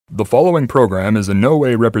The following program is in no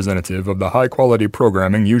way representative of the high-quality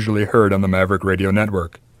programming usually heard on the Maverick Radio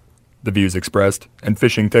Network. The views expressed and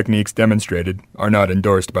fishing techniques demonstrated are not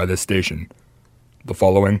endorsed by this station. The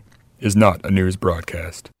following is not a news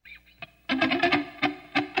broadcast.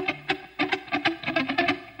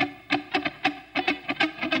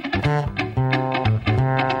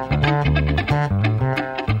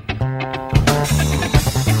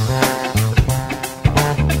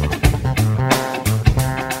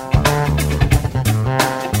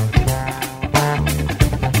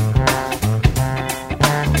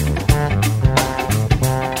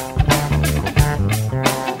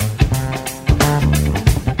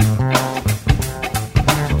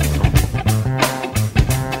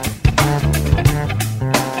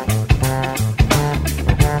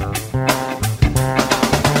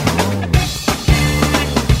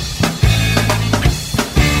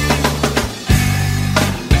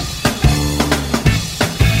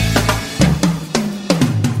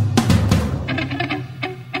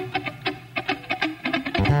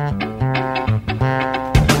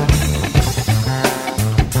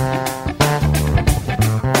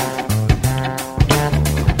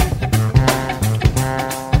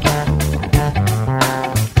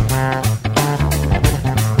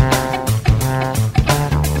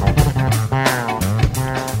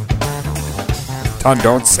 Ton,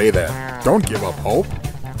 don't say that. Don't give up hope.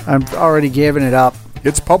 I'm already giving it up.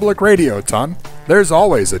 It's public radio, Ton. There's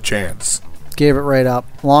always a chance. Gave it right up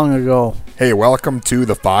long ago. Hey, welcome to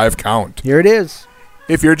the 5 Count. Here it is.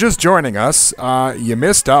 If you're just joining us, you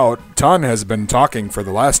missed out. Ton has been talking for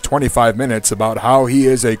the last 25 minutes about how he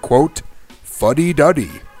is a, quote,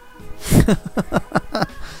 fuddy-duddy.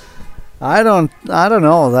 I don't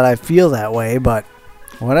know that I feel that way, but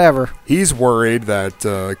whatever. He's worried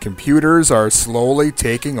that computers are slowly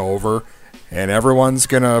taking over and everyone's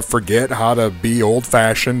going to forget how to be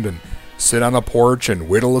old-fashioned and sit on a porch and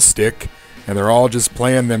whittle a stick, and they're all just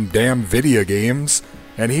playing them damn video games,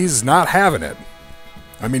 and he's not having it.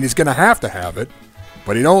 I mean, he's going to have it,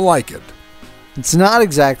 but he don't like it. It's not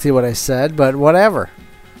exactly what I said, but whatever.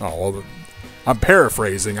 Oh, well, I'm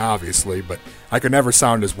paraphrasing, obviously, but I could never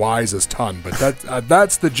sound as wise as Ton, but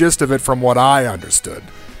that's the gist of it from what I understood.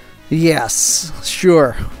 Yes,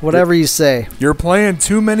 sure. Whatever you say. You're playing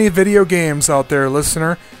too many video games out there,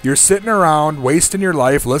 listener. You're sitting around wasting your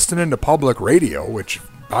life listening to public radio, which,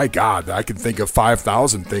 by God, I can think of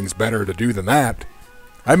 5,000 things better to do than that.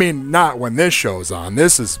 I mean, not when this show's on.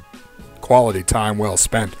 This is quality time well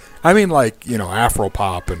spent. I mean, like,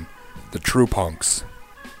 Afropop and the True Punks.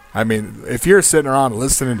 I mean, if you're sitting around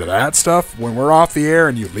listening to that stuff, when we're off the air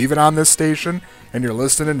and you leave it on this station and you're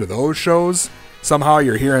listening to those shows, somehow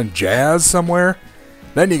you're hearing jazz somewhere,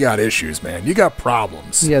 then you got issues, man. You got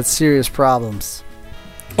problems. You got serious problems.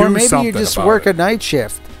 Or maybe you just work a night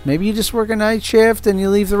shift. Maybe you just work a night shift and you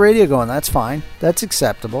leave the radio going. That's fine. That's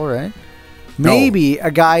acceptable, right? Maybe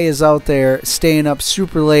a guy is out there staying up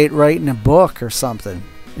super late writing a book or something,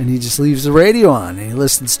 and he just leaves the radio on, and he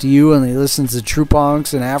listens to you, and he listens to True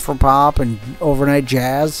Punks and Afropop and overnight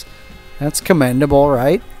jazz. That's commendable,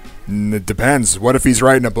 right? It depends. What if he's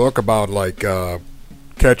writing a book about,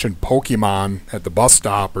 catching Pokemon at the bus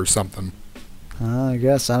stop or something? I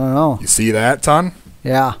guess. I don't know. You see that, Ton?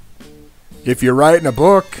 Yeah. If you're writing a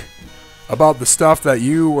book about the stuff that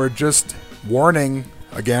you were just warning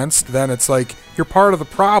against, then it's like you're part of the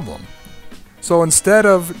problem. So instead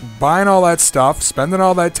of buying all that stuff, spending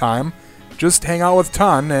all that time, just hang out with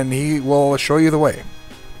Ton and he will show you the way.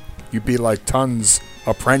 You'd be like Ton's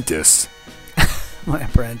apprentice. My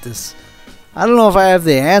apprentice. I don't know if I have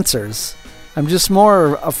the answers. I'm just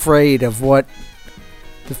more afraid of what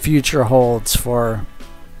the future holds for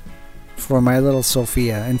my little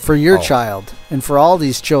Sophia and for your child and for all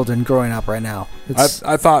these children growing up right now.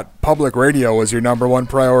 I thought public radio was your number one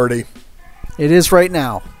priority. It is right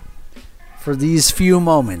now. For these few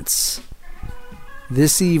moments.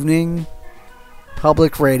 This evening,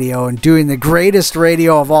 public radio and doing the greatest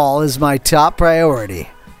radio of all is my top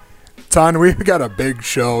priority. Ton, we've got a big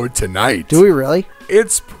show tonight. Do we really?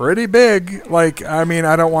 It's pretty big. I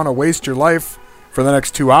don't want to waste your life for the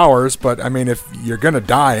next 2 hours, but, if you're going to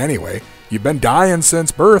die anyway, you've been dying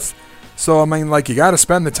since birth, so, you got to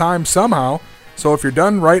spend the time somehow. So if you're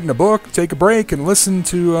done writing a book, take a break and listen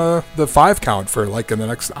to the 5 Count for, in the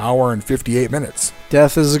next hour and 58 minutes.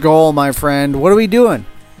 Death is a goal, my friend. What are we doing?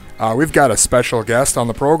 We've got a special guest on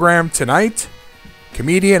the program tonight,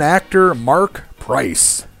 comedian actor Marc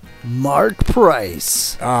Price. Marc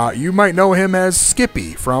Price. You might know him as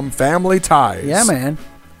Skippy from Family Ties. Yeah, man.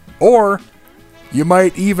 Or you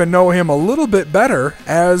might even know him a little bit better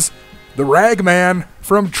as the Ragman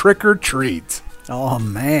from Trick or Treat. Oh,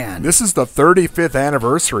 man. This is the 35th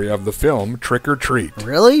anniversary of the film Trick or Treat.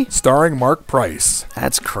 Really? Starring Marc Price.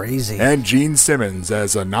 That's crazy. And Gene Simmons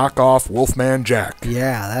as a knockoff Wolfman Jack.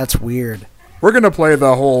 Yeah, that's weird. We're going to play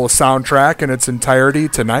the whole soundtrack in its entirety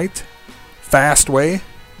tonight. Fast Way,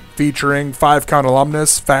 featuring 5 Count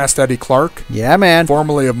alumnus Fast Eddie Clark. Yeah, man.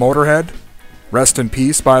 Formerly of Motorhead. Rest in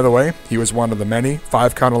peace, by the way. He was one of the many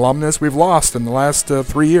 5 Count alumnus we've lost in the last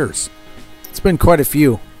 3 years. It's been quite a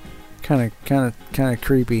few. Kind of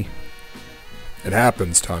creepy. It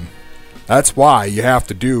happens, Ton. That's why you have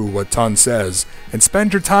to do what Ton says and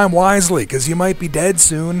spend your time wisely, because you might be dead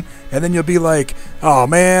soon, and then you'll be like, oh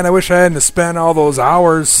man, I wish I hadn't spent all those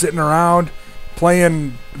hours sitting around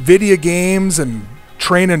playing video games and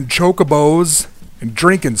training chocobos and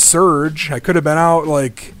drinking Surge. I could have been out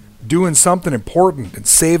like doing something important and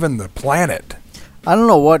saving the planet. I don't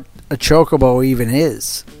know what a chocobo even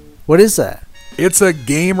is. What is that? It's a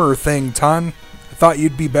gamer thing, Ton. I thought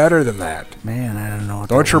you'd be better than that. Man, I don't know what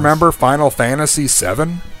Don't you remember Final Fantasy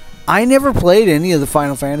VII? I never played any of the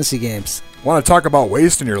Final Fantasy games. Want to talk about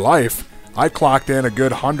wasting your life? I clocked in a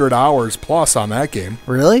good 100 hours plus on that game.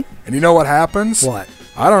 Really? And you know what happens? What?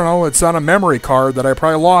 I don't know. It's on a memory card that I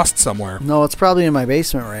probably lost somewhere. No, it's probably in my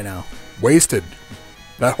basement right now. Wasted.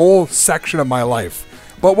 That whole section of my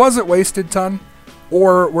life. But was it wasted, Ton?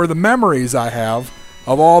 Or were the memories I have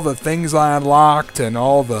of all the things I unlocked and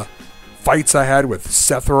all the fights I had with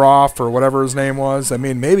Sephiroth or whatever his name was, I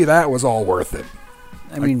mean, maybe that was all worth it.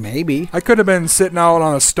 I mean, maybe. I could have been sitting out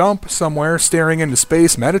on a stump somewhere staring into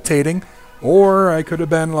space meditating, or I could have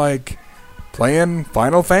been like playing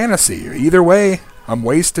Final Fantasy. Either way, I'm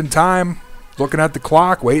wasting time looking at the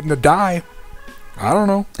clock waiting to die. I don't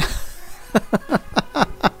know.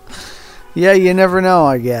 Yeah, you never know,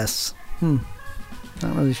 I guess. Not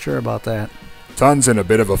really sure about that. Ton's in a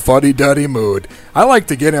bit of a fuddy-duddy mood. I like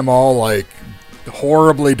to get him all like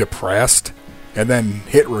horribly depressed and then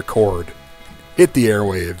hit record. Hit the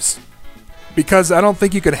airwaves. Because I don't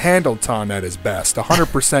think you could handle Ton at his best.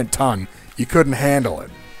 100% Ton, you couldn't handle it.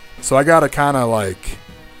 So I gotta kind of like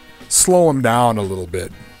slow him down a little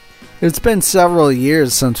bit. It's been several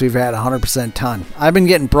years since we've had 100% Ton. I've been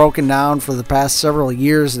getting broken down for the past several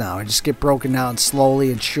years now. I just get broken down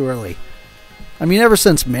slowly and surely. I mean, ever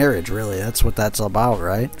since marriage, really. That's what that's about,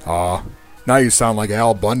 right? Now you sound like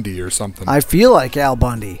Al Bundy or something. I feel like Al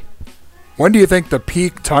Bundy. When do you think the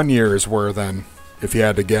peak Ton years were then, if you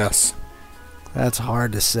had to guess? That's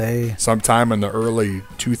hard to say. Sometime in the early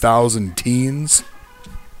 2000 teens?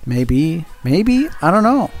 Maybe. I don't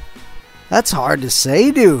know. That's hard to say,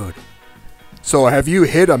 dude. So have you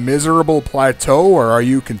hit a miserable plateau, or are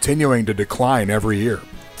you continuing to decline every year?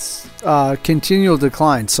 It's continual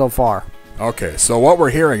decline so far. Okay, so what we're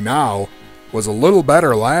hearing now was a little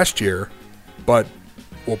better last year, but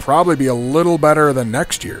will probably be a little better than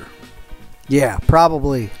next year. Yeah,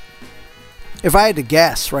 probably. If I had to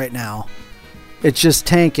guess right now, it's just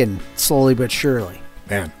tanking slowly but surely.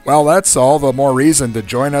 Man, well, that's all the more reason to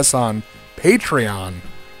join us on Patreon,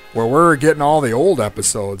 where we're getting all the old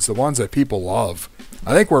episodes, the ones that people love.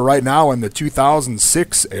 I think we're right now in the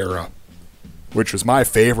 2006 era, which was my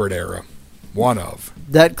favorite era. One of.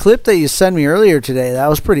 That clip that you sent me earlier today, that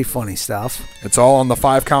was pretty funny stuff. It's all on the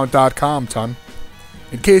 5count.com, Ton.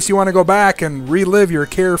 In case you want to go back and relive your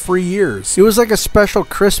carefree years. It was like a special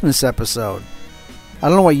Christmas episode. I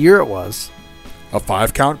don't know what year it was. A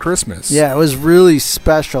 5count Christmas. Yeah, it was really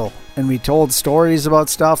special. And we told stories about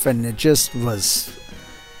stuff, and it just was,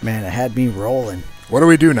 man, it had me rolling. What do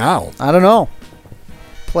we do now? I don't know.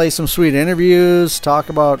 Play some sweet interviews, talk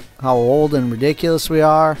about how old and ridiculous we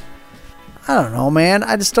are. I don't know, man.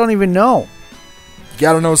 I just don't even know. You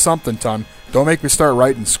gotta know something, Ton. Don't make me start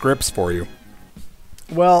writing scripts for you.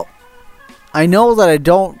 Well, I know that I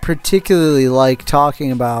don't particularly like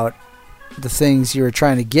talking about the things you were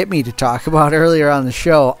trying to get me to talk about earlier on this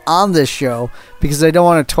show, because I don't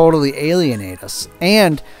want to totally alienate us.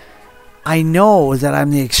 And I know that I'm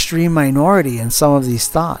the extreme minority in some of these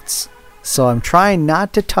thoughts. So I'm trying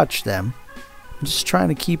not to touch them. I'm just trying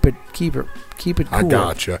to keep it cool. I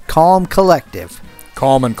gotcha. Calm, collective.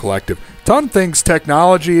 Calm and collective. Ton thinks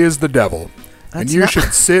technology is the devil. And you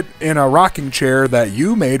should sit in a rocking chair that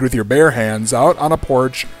you made with your bare hands out on a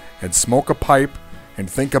porch and smoke a pipe and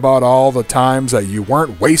think about all the times that you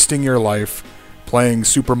weren't wasting your life playing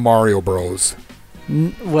Super Mario Bros.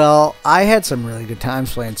 Well, I had some really good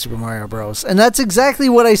times playing Super Mario Bros. And that's exactly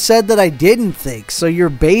what I said that I didn't think. So you're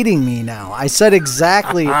baiting me now. I said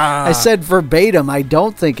exactly, I said verbatim, I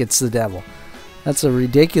don't think it's the devil. That's a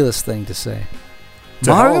ridiculous thing to say.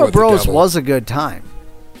 Mario Bros was a good time.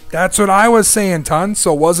 That's what I was saying, Ton.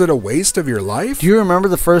 So was it a waste of your life? Do you remember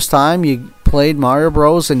the first time you played Mario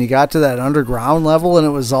Bros. And you got to that underground level and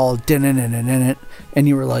it was all din-in-in-in-in-it, and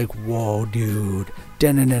you were like, whoa, dude,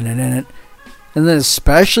 din-in-in-in-in-it. And then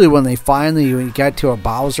especially when you got to a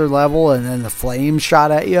Bowser level and then the flames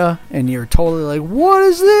shot at you and you're totally like, what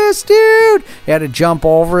is this, dude? You had to jump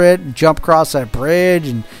over it, jump across that bridge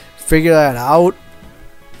and figure that out.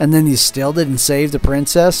 And then you still didn't save the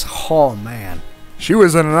princess. Oh, man. She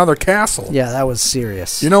was in another castle. Yeah, that was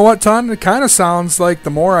serious. You know what, Ton? It kind of sounds like the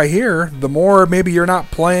more I hear, the more maybe you're not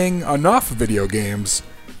playing enough video games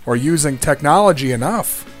or using technology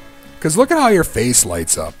enough. Because look at how your face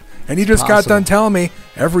lights up. And you just got done telling me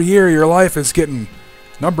every year your life is getting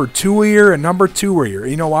number 2-ier and number 2-ier.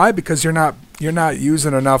 You know why? Because you're not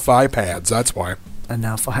using enough iPads. That's why.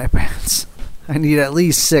 Enough iPads. I need at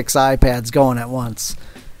least 6 iPads going at once.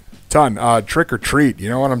 Ton, trick or treat. You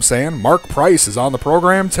know what I'm saying? Marc Price is on the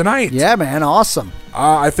program tonight. Yeah, man. Awesome.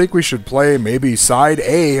 I think we should play maybe side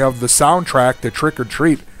A of the soundtrack to Trick or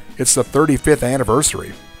Treat. It's the 35th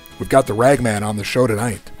anniversary. We've got the Ragman on the show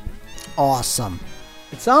tonight. Awesome.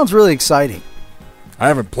 It sounds really exciting. I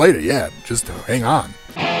haven't played it yet. Just hang on.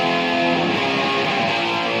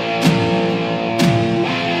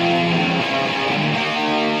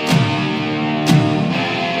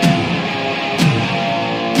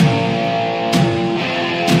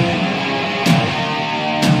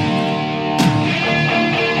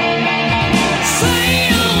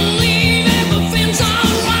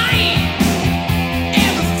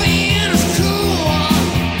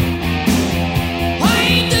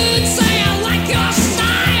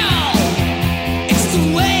 It's the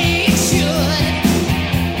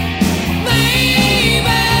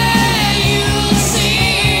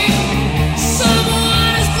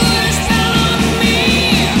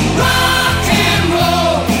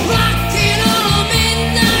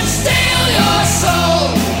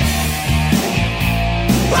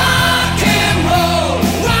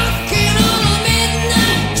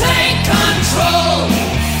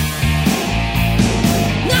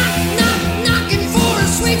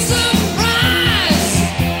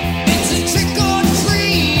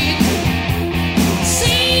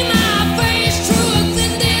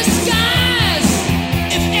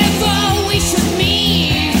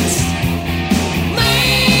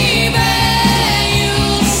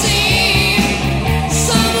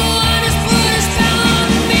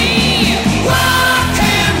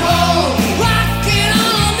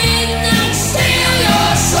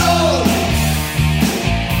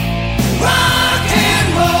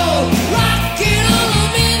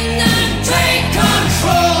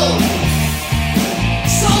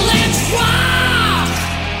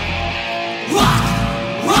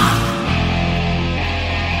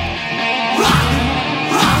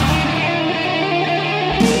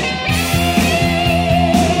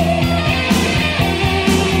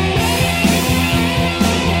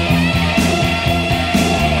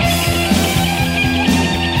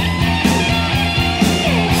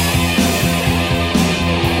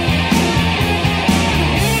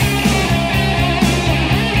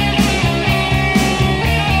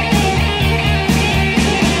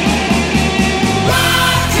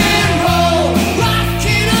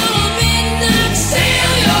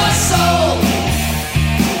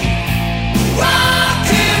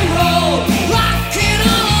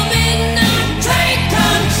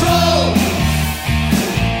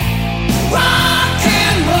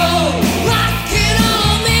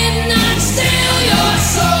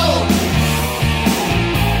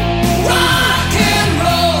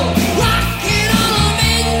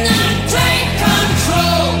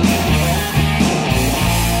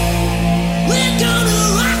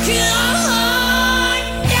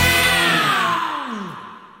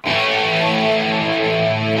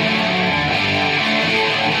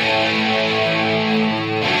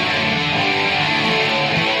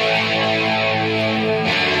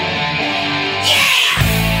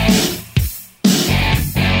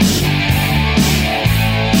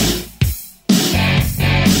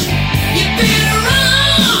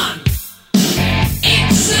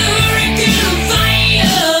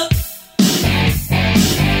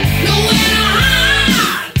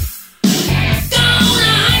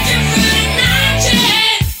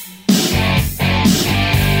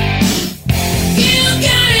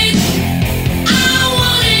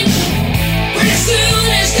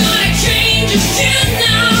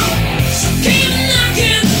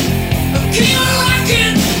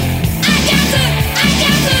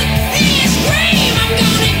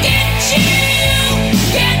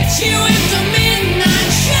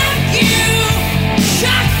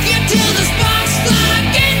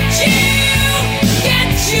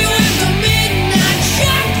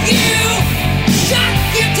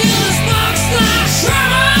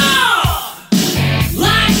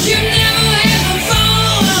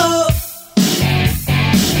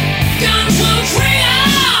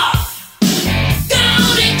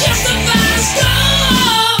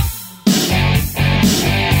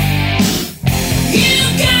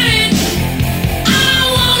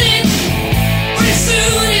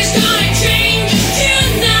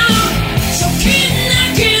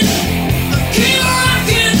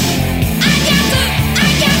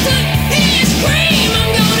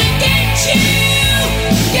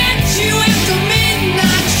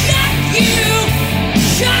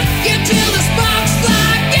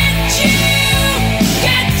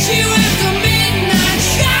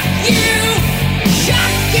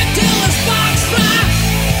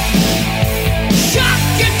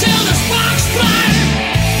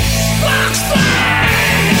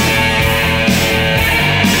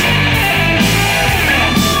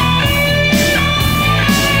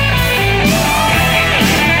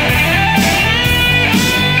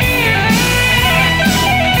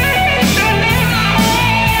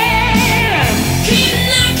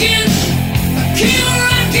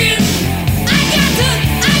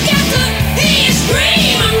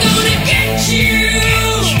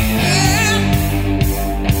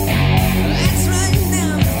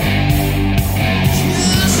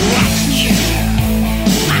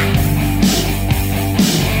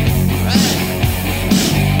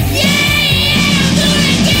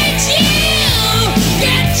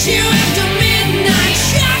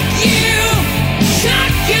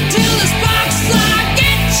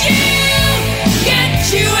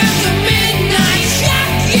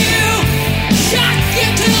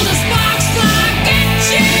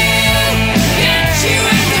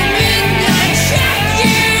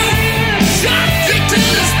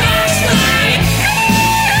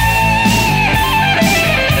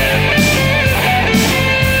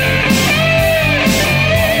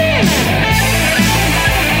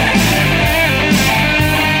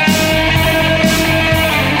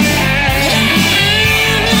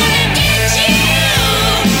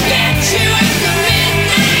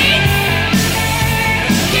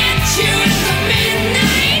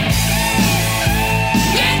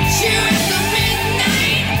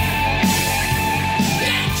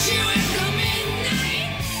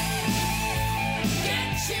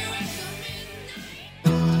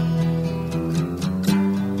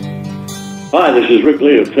Hi, this is Rick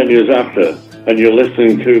Lee of 10 Years After, and you're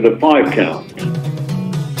listening to The 5 Count.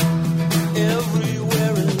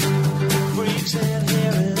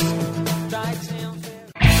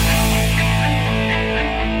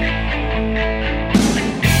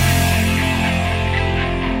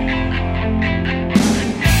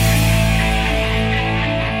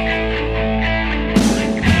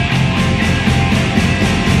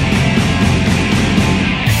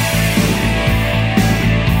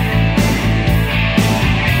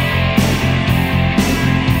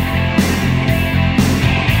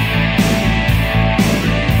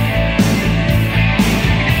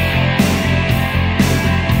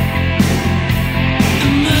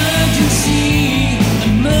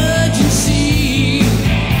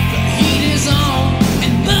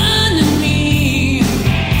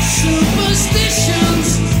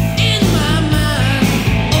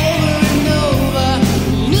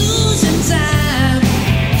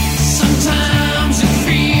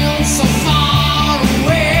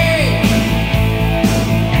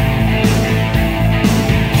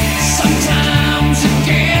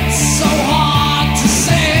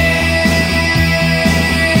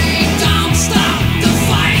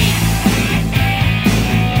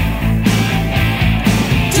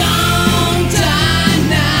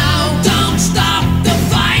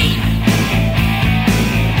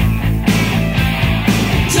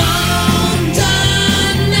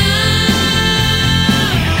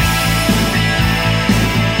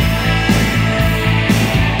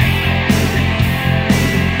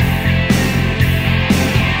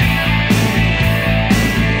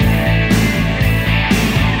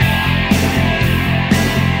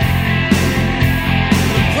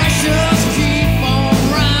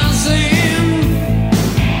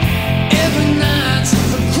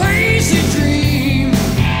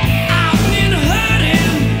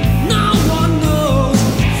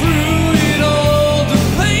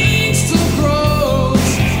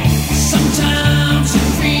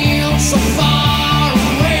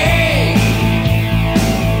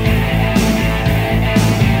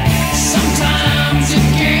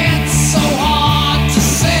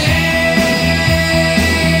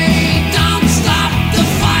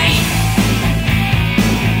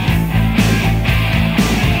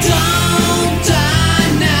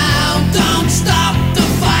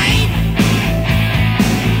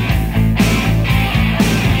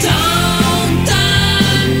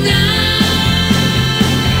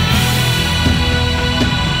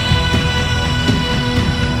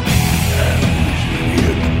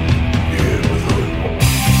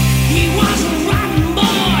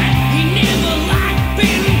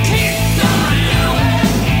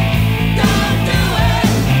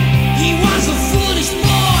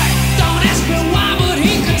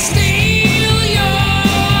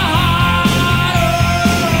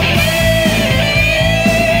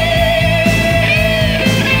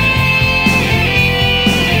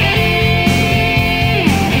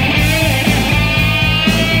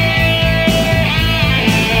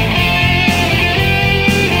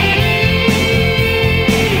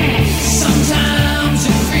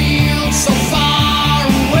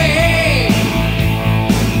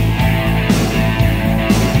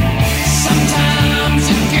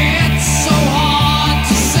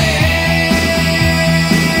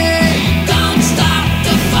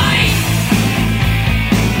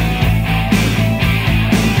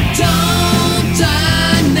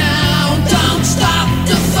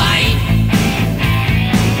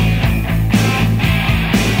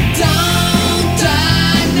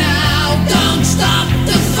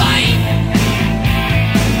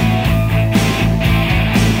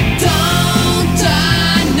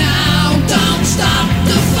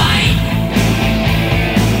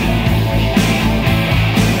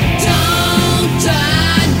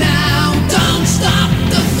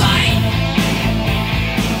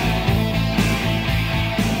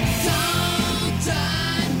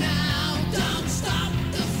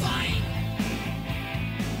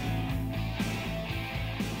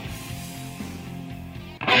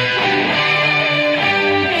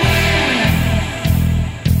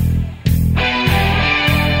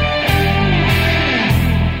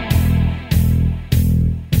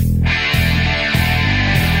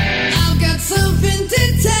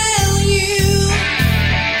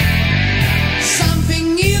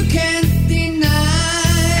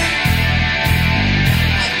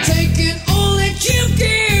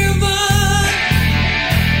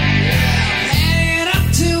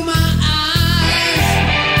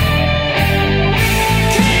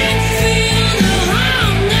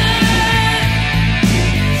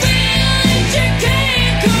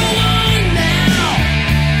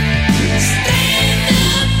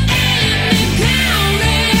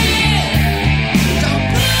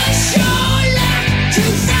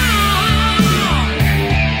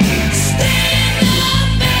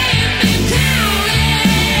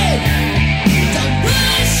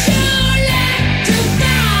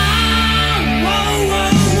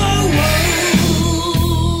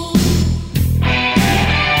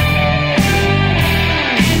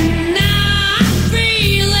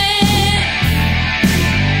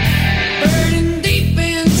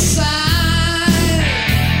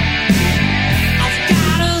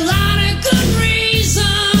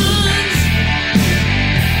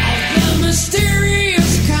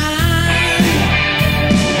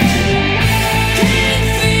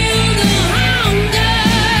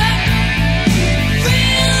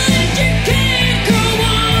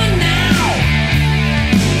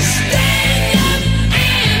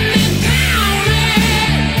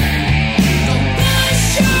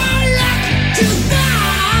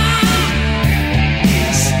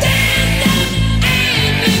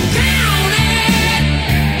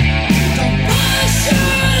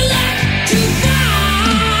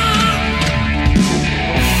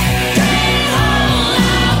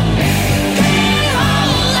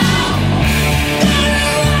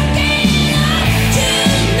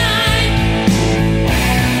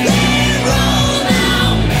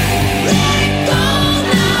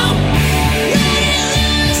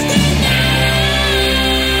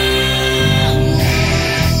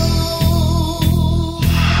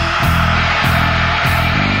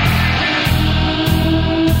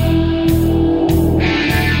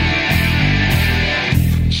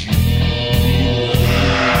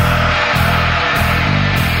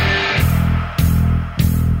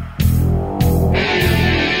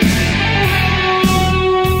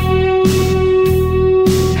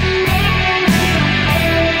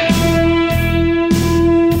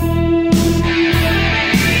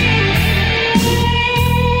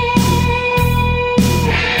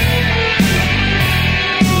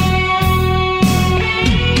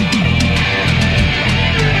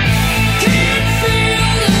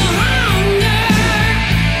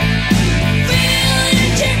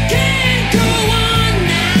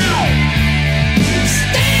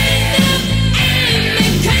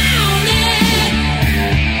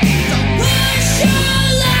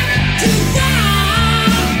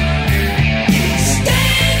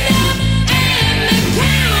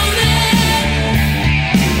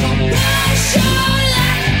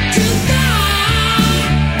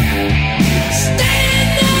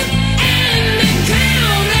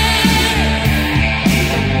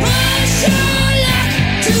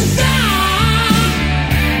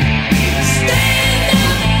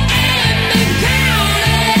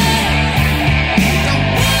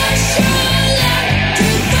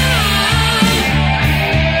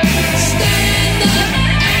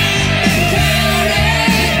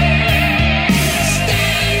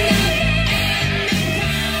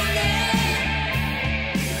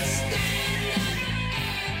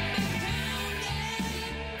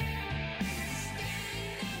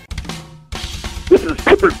 This is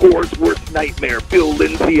Tipper Gore's worst nightmare, Bill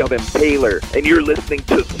Lindsay of Impaler, and you're listening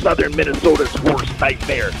to Southern Minnesota's worst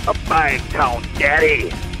nightmare, a 5-count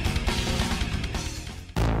daddy.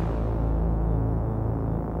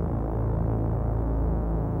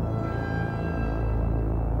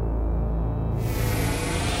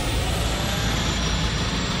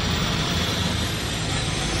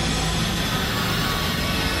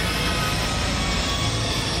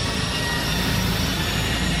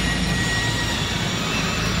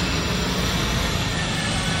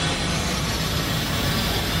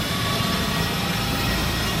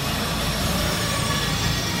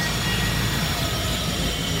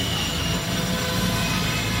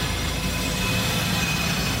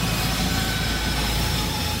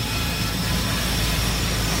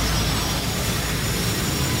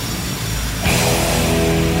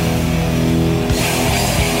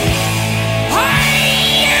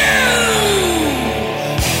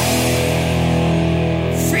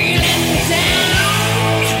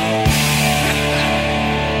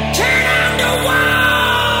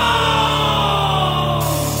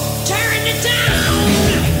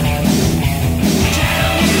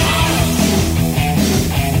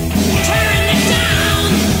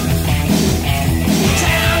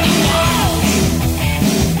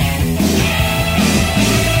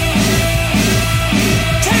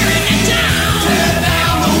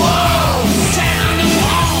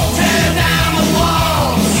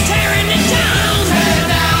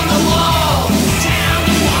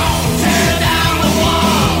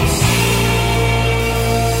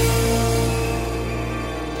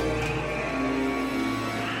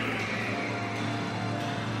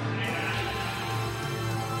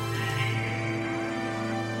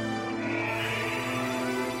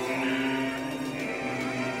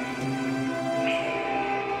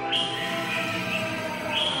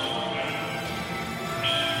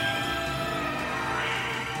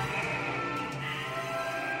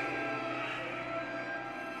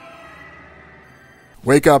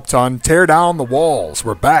 Wake up, Ton. Tear down the walls.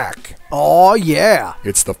 We're back. Oh, yeah.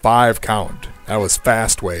 It's the 5 count. That was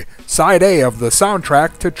Fastway. Side A of the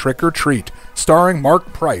soundtrack to Trick or Treat, starring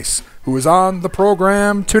Marc Price, who is on the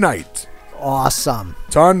program tonight. Awesome.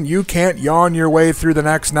 Ton, you can't yawn your way through the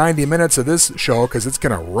next 90 minutes of this show because it's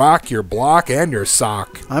going to rock your block and your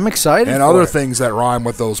sock. I'm excited and for other it. things that rhyme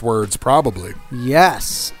with those words, probably.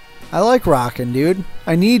 Yes. I like rocking, dude.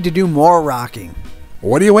 I need to do more rocking.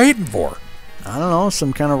 What are you waiting for? I don't know,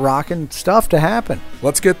 some kind of rocking stuff to happen.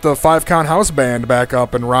 Let's get the 5 count house band back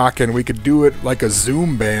up and rocking. We could do it like a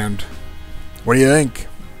Zoom band. What do you think?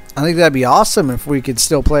 I think that'd be awesome if we could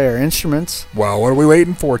still play our instruments. Well, what are we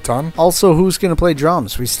waiting for, Ton? Also, who's going to play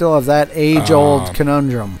drums? We still have that age-old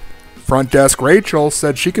conundrum. Front desk Rachel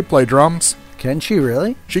said she could play drums. Can she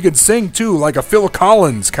really? She could sing, too, like a Phil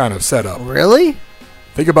Collins kind of setup. Really?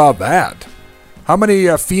 Think about that. How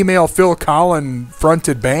many female Phil Collins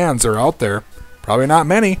fronted bands are out there? Probably not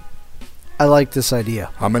many. I like this idea.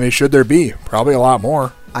 How many should there be? Probably a lot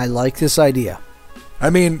more. I like this idea. I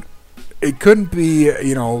mean, it couldn't be,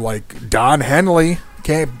 like Don Henley.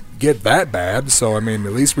 Can't get that bad, so, at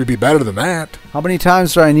least we'd be better than that. How many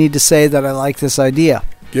times do I need to say that I like this idea?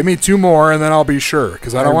 Give me 2 more, and then I'll be sure,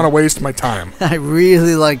 because I don't want to waste my time. I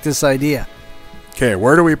really like this idea. Okay,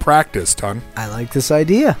 where do we practice, Ton? I like this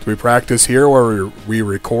idea. Do we practice here where we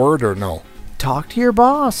record, or no? Talk to your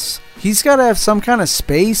boss. He's got to have some kind of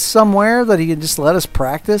space somewhere that he can just let us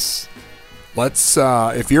practice. Let's,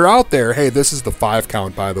 if you're out there, hey, this is the 5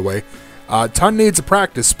 count, by the way. Ton needs a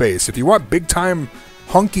practice space. If you want big-time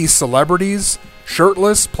hunky celebrities,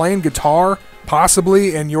 shirtless, playing guitar,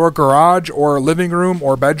 possibly in your garage or living room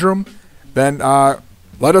or bedroom, then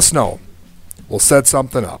let us know. We'll set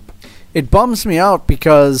something up. It bums me out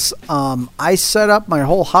because I set up my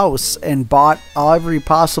whole house and bought every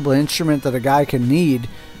possible instrument that a guy can need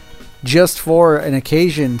just for an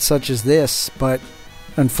occasion such as this, but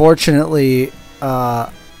unfortunately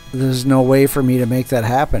there's no way for me to make that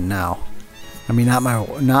happen now. Not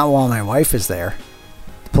while my wife is there.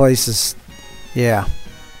 The place is, yeah.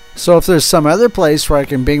 So if there's some other place where I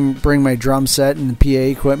can bring my drum set and PA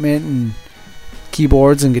equipment and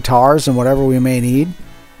keyboards and guitars and whatever we may need,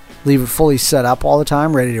 leave it fully set up all the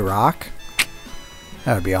time, ready to rock,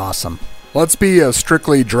 that would be awesome. Let's be a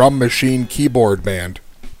strictly drum machine keyboard band.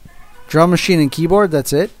 Drum machine and keyboard,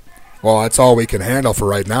 that's it? Well, that's all we can handle for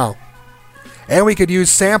right now. And we could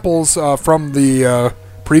use samples from the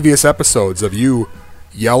previous episodes of you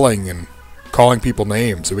yelling and calling people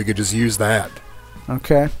names, so we could just use that.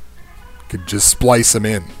 Okay. Could just splice them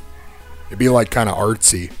in. It'd be like kind of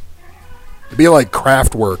artsy. It'd be like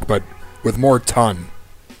craft work, but with more ton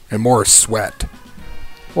and more sweat.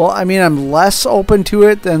 Well, I mean, I'm less open to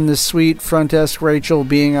it than the sweet front desk Rachel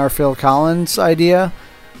being our Phil Collins idea.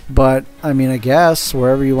 But, I mean, I guess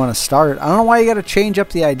wherever you want to start. I don't know why you got to change up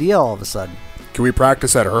the idea all of a sudden. Can we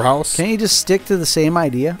practice at her house? Can't you just stick to the same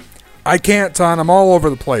idea? I can't, Ton. I'm all over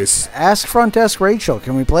the place. Ask front desk Rachel.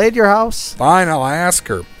 Can we play at your house? Fine, I'll ask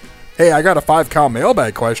her. Hey, I got a 5-count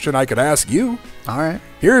mailbag question I could ask you. All right.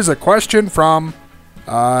 Here's a question from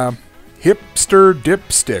Hipster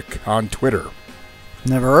Dipstick on Twitter.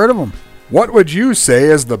 Never heard of him. What would you say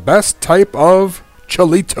is the best type of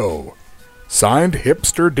Cholito? Signed,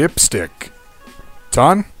 Hipster Dipstick.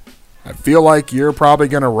 Ton, I feel like you're probably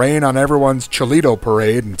going to rain on everyone's Cholito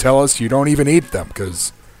parade and tell us you don't even eat them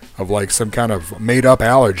because of like some kind of made-up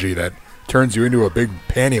allergy that turns you into a big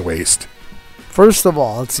panty waist. First of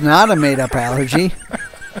all, it's not a made-up allergy.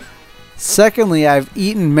 Secondly, I've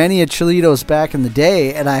eaten many a Cholitos back in the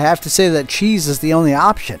day, and I have to say that cheese is the only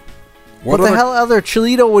option. What the hell other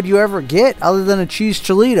Cholito would you ever get other than a cheese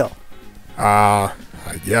Cholito? Yeah,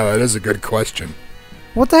 that is a good question.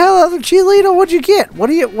 What the hell other Cholito would you get? What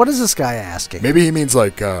is this guy asking? Maybe he means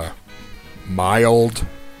like mild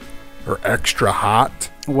or extra hot.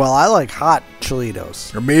 Well, I like hot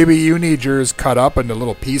Cholitos. Or maybe you need yours cut up into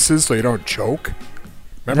little pieces so you don't choke.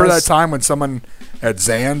 Remember that time when someone at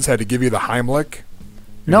Zan's had to give you the Heimlich?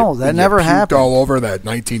 No, that never happened. All over that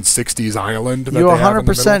 1960s island. That you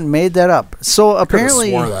 100% made that up. So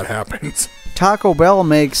apparently, I swore that happens. Taco Bell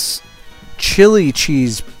makes chili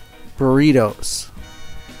cheese burritos.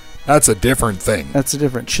 That's a different thing. That's a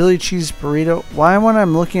different chili cheese burrito. Why when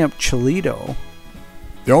I'm looking up Cholito?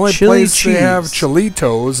 The only place they have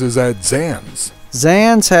Cholitos is at Zan's.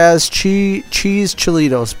 Zan's has cheese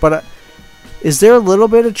Cholitos, but is there a little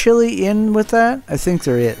bit of chili in with that? I think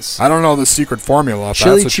there is. I don't know the secret formula if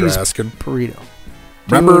chili that's what cheese you're asking. Burrito.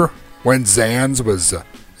 Remember when Zan's was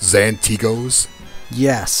Zantigos?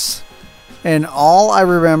 Yes. And all I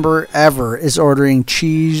remember ever is ordering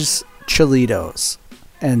cheese Cholitos.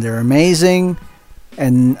 And they're amazing.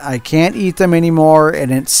 And I can't eat them anymore.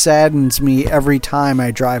 And it saddens me every time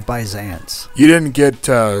I drive by Zan's. You didn't get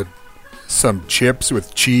some chips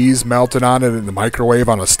with cheese melted on it in the microwave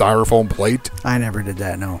on a styrofoam plate? I never did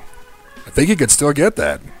that, no. I think you could still get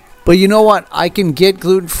that. But you know what? I can get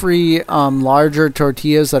gluten-free larger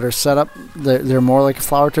tortillas that are set up. They're more like a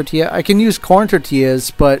flour tortilla. I can use corn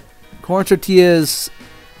tortillas, but corn tortillas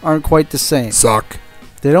aren't quite the same. Suck.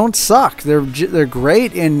 They don't suck. They're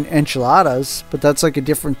great in enchiladas, but that's like a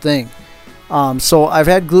different thing. So I've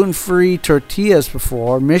had gluten-free tortillas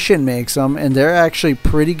before. Mission makes them, and they're actually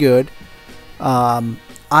pretty good.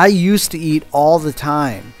 I used to eat all the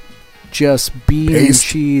time just bean and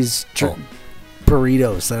cheese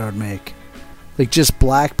burritos that I would make. Like just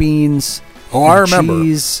black beans. Oh, I remember.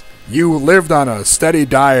 Cheese. You lived on a steady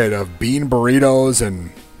diet of bean burritos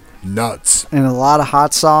and nuts. And a lot of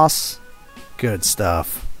hot sauce. Good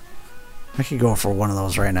stuff. I could go for one of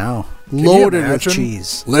those right now. Loaded with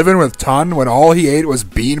cheese. Living with Ton when all he ate was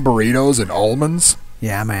bean burritos and almonds?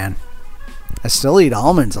 Yeah, man. I still eat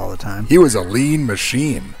almonds all the time. He was a lean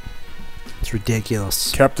machine. It's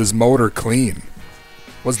ridiculous. Kept his motor clean.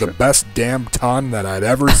 Was the best damn Ton that I'd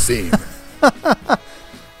ever seen.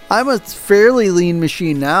 I'm a fairly lean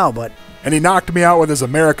machine now, but... And he knocked me out with his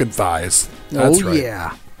American thighs. That's right.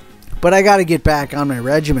 Yeah. But I got to get back on my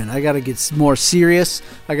regimen. I got to get more serious.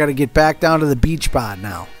 I got to get back down to the beach bod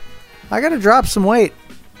now. I got to drop some weight.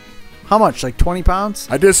 How much? Like 20 pounds?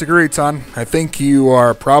 I disagree, Ton. I think you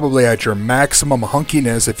are probably at your maximum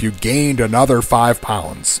hunkiness if you gained another 5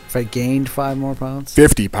 pounds. If I gained 5 more pounds?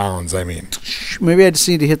 50 pounds, I mean. Maybe I just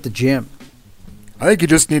need to hit the gym. I think you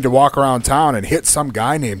just need to walk around town and hit some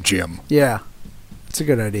guy named Jim. Yeah. That's a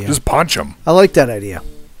good idea. Just punch him. I like that idea.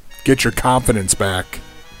 Get your confidence back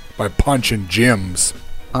by punching Jims.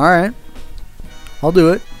 All right. I'll do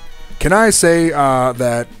it. Can I say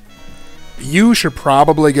that you should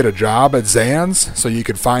probably get a job at Zan's so you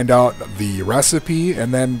could find out the recipe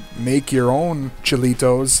and then make your own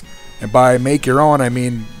Cholitos. And by make your own, I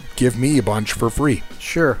mean give me a bunch for free.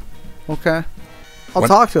 Sure. Okay. I'll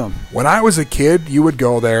talk to him. When I was a kid, you would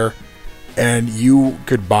go there and you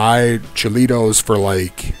could buy Cholitos for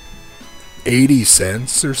like 80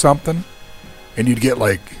 cents or something. And you'd get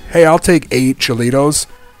like, hey, I'll take 8 Cholitos.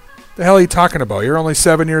 The hell are you talking about? You're only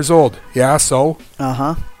 7 years old. Yeah, so?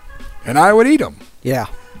 Uh-huh. And I would eat them. Yeah.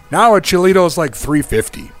 Now a Cholito's like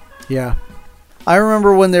 $3.50. Yeah. I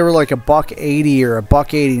remember when they were like $1.80 or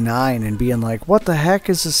 $1.89 and being like, what the heck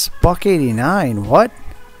is this $1.89? What?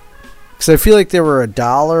 Because I feel like they were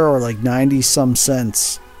 $1 or like 90-some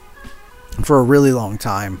cents for a really long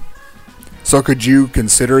time. So could you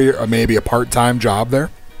consider maybe a part-time job there?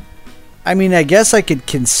 I mean, I guess I could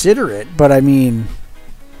consider it, but I mean...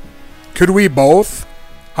 Could we both?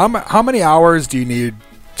 How many hours do you need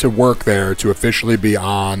to work there to officially be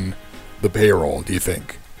on the payroll, do you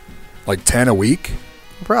think? Like 10 a week?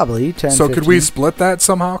 Probably 10, So 15. could we split that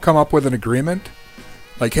somehow? Come up with an agreement?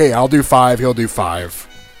 Like, hey, I'll do 5, he'll do 5.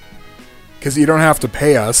 Because you don't have to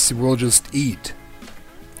pay us, we'll just eat.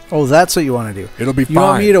 Oh, that's what you want to do. It'll be fine. You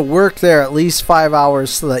want me to work there at least 5 hours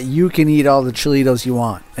so that you can eat all the Cholitos you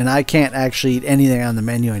want, and I can't actually eat anything on the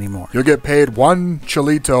menu anymore. You'll get paid 1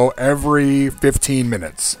 Cholito every 15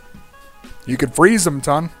 minutes. You could freeze them,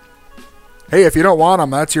 ton. Hey, if you don't want them,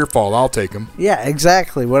 that's your fault. I'll take them. Yeah,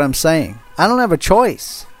 exactly what I'm saying. I don't have a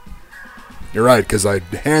choice. You're right, because I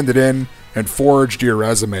handed in and forged your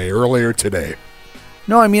resume earlier today.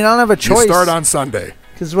 No, I mean, I don't have a choice. You start on Sunday.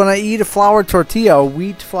 Because when I eat a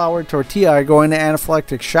wheat flour tortilla, I go into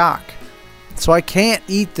anaphylactic shock. So I can't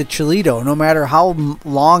eat the Cholito no matter how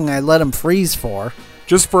long I let them freeze for.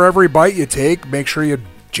 Just for every bite you take, make sure you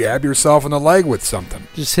jab yourself in the leg with something.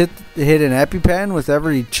 Just hit an EpiPen with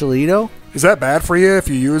every Cholito? Is that bad for you if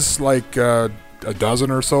you use like a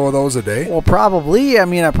dozen or so of those a day? Well, probably. I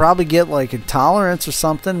mean, I probably get like a tolerance or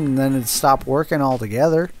something, and then it'd stop working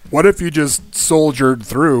altogether. What if you just soldiered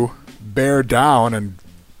through, bear down, and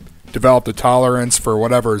developed a tolerance for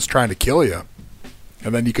whatever is trying to kill you?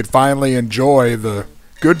 And then you could finally enjoy the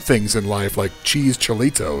good things in life, like cheese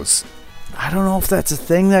Cholitos. I don't know if that's a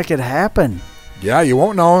thing that could happen. Yeah, you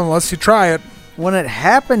won't know unless you try it. When it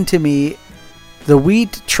happened to me, the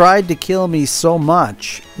wheat tried to kill me so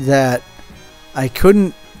much that I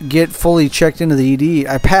couldn't get fully checked into the ED.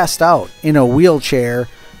 I passed out in a wheelchair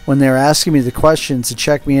when they were asking me the questions to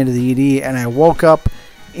check me into the ED, and I woke up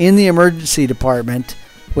in the emergency department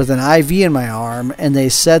with an IV in my arm, and they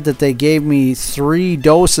said that they gave me 3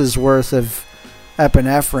 doses worth of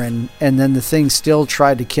epinephrine, and then the thing still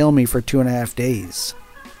tried to kill me for 2.5 days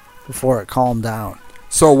before it calmed down.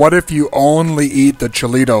 So what if you only eat the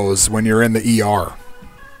Cholitos when you're in the ER?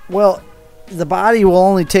 Well, the body will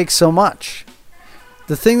only take so much.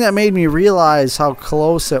 The thing that made me realize how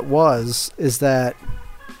close it was is that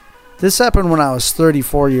this happened when I was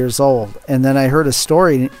 34 years old, and then I heard a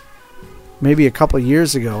story maybe a couple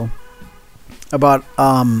years ago about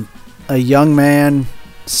a young man,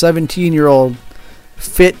 17-year-old,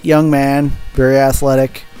 fit young man, very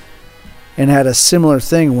athletic, and had a similar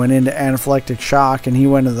thing, went into anaphylactic shock, and he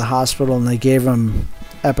went to the hospital, and they gave him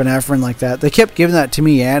epinephrine like that. They kept giving that to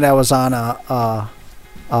me, and I was on a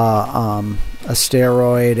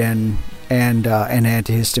steroid and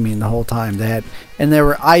antihistamine the whole time. They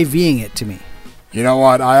were IVing it to me. You know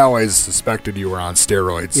what? I always suspected you were on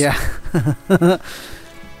steroids. Yeah.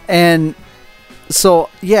 And so,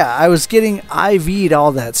 yeah, I was getting IV'd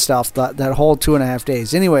all that stuff that whole 2.5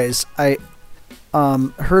 days. Anyways, I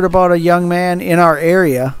heard about a young man in our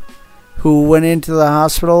area who went into the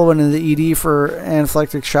hospital, went into the ED for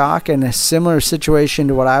anaphylactic shock, and a similar situation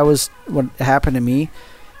to what happened to me.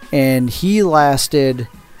 And he lasted,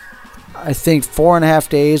 I think, 4.5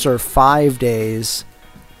 days or 5 days,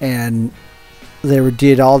 and they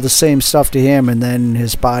did all the same stuff to him, and then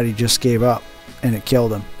his body just gave up, and it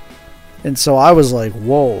killed him. And so I was like,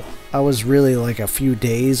 whoa. I was really like a few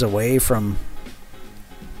days away from,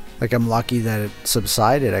 like, I'm lucky that it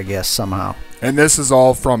subsided, I guess, somehow. And this is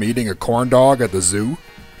all from eating a corn dog at the zoo?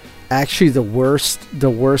 Actually, the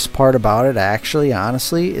worst part about it, actually,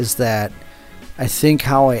 honestly, is that I think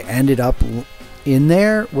how I ended up in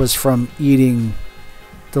there was from eating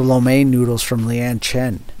the lo mein noodles from Lian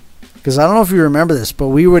Chen. Because I don't know if you remember this, but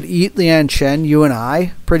we would eat Lian Chen, you and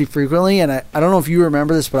I, pretty frequently. And I don't know if you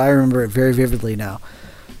remember this, but I remember it very vividly now.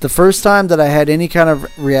 The first time that I had any kind of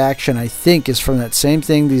reaction, I think, is from that same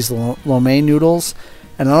thing, these lo mein noodles.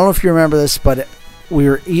 And I don't know if you remember this, but we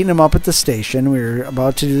were eating them up at the station. We were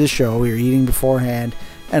about to do the show. We were eating beforehand.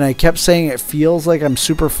 And I kept saying it feels like I'm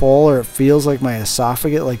super full, or it feels like my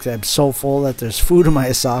esophagus, like I'm so full that there's food in my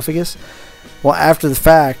esophagus. Well, after the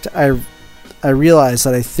fact, I realized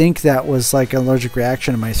that I think that was like an allergic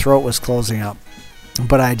reaction and my throat was closing up.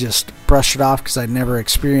 But I just brushed it off because I'd never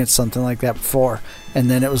experienced something like that before. And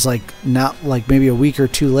then it was like, not like maybe a week or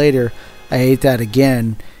two later, I ate that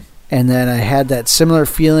again. And then I had that similar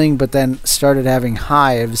feeling, but then started having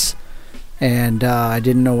hives. And I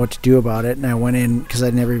didn't know what to do about it. And I went in, because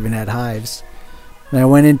I'd never even had hives. And I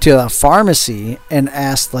went into a pharmacy and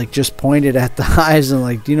asked, like, just pointed at the hives and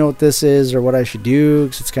like, do you know what this is or what I should do?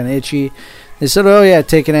 Because it's kind of itchy. They said, oh, yeah,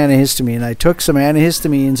 take an antihistamine. I took some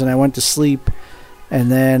antihistamines and I went to sleep. And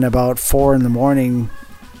then about 4 in the morning,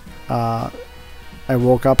 I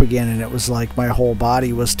woke up again and it was like my whole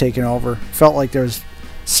body was taken over. Felt like there was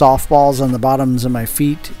softballs on the bottoms of my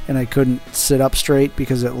feet, and I couldn't sit up straight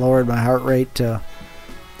because it lowered my heart rate to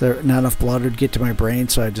not enough blood would get to my brain,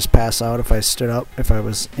 so I'd just pass out if I stood up, if I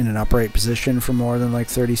was in an upright position for more than like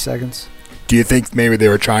 30 seconds. Do you think maybe they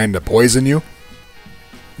were trying to poison you?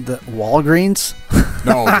 The Walgreens?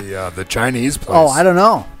 No, the Chinese place. Oh, I don't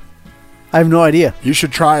know. I have no idea. You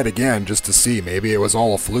should try it again just to see. Maybe it was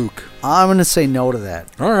all a fluke. I'm going to say no to that.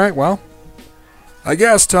 All right, well, I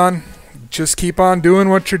guess, Ton. Just keep on doing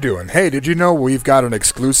what you're doing. Hey, did you know we've got an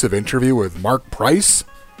exclusive interview with Marc Price?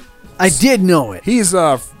 I did know it. He's,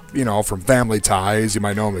 from Family Ties. You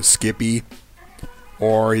might know him as Skippy.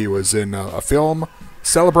 Or he was in a film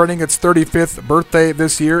celebrating its 35th birthday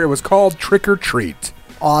this year. It was called Trick or Treat.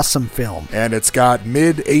 Awesome film. And it's got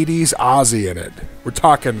mid-'80s Ozzy in it. We're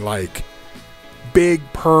talking like big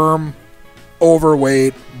perm,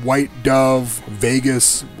 overweight, white dove,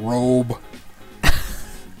 Vegas robe.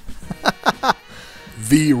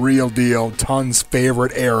 The real deal, Ton's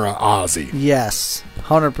favorite era Ozzy. Yes,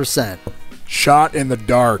 100%. Shot in the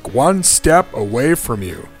dark, one step away from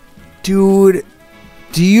you. Dude,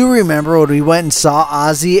 do you remember when we went and saw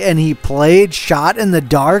Ozzy and he played Shot in the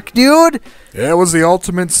Dark, dude? It was the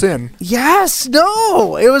ultimate sin. Yes,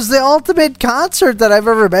 no. It was the ultimate concert that I've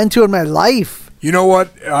ever been to in my life. You know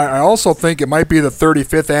what? I also think it might be the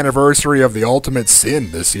 35th anniversary of the ultimate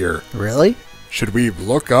sin this year. Really? Should we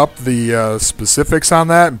look up the specifics on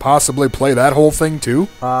that and possibly play that whole thing too?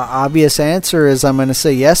 Obvious answer is I'm going to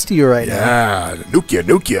say yes to you right now. Yeah,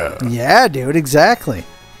 nuke ya. Yeah, dude, exactly.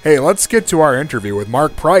 Hey, let's get to our interview with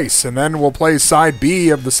Marc Price, and then we'll play side B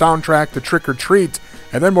of the soundtrack to Trick or Treat,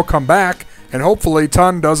 and then we'll come back, and hopefully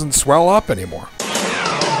Ton doesn't swell up anymore.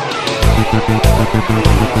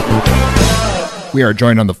 We are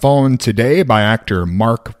joined on the phone today by actor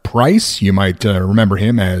Marc Price. You might remember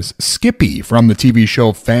him as Skippy from the TV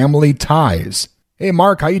show Family Ties. Hey,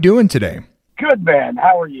 Marc, how you doing today? Good, man.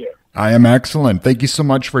 How are you? I am excellent. Thank you so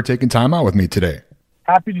much for taking time out with me today.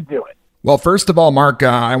 Happy to do it. Well, first of all, Marc,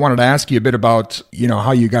 I wanted to ask you a bit about,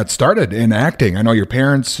 how you got started in acting. I know your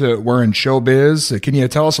parents were in showbiz. Can you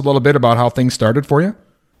tell us a little bit about how things started for you?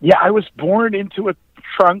 Yeah, I was born into a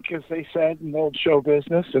trunk, as they said, in old show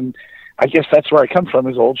business, and I guess that's where I come from,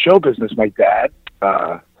 is old show business. My dad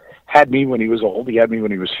had me when he was old. He had me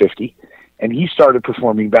when he was 50, and he started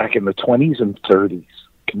performing back in the 20s and 30s.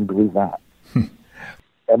 Can you believe that?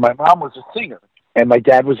 And my mom was a singer, and my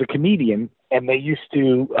dad was a comedian, and they used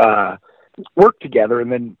to work together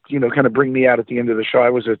and then, kind of bring me out at the end of the show. I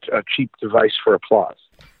was a cheap device for applause.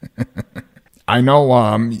 I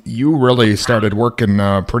know you really started working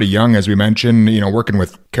pretty young, as we mentioned, working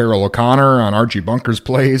with Carol O'Connor on Archie Bunker's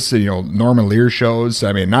Place, Norman Lear shows.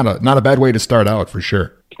 I mean, not a bad way to start out, for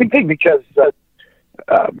sure. Because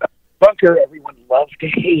Bunker, everyone loved to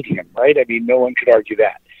hate him, right? I mean, no one could argue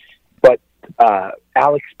that. But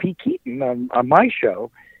Alex P. Keaton on my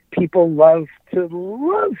show, people love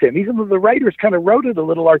him. Even though the writers kind of wrote it a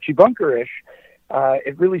little Archie Bunker-ish,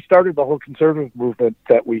 it really started the whole conservative movement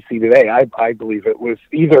that we see today. I believe it was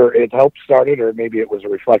either it helped start it or maybe it was a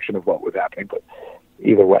reflection of what was happening, but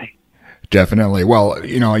either way. Definitely. Well,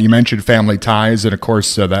 you mentioned Family Ties, and of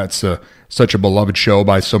course that's such a beloved show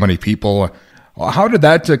by so many people. How did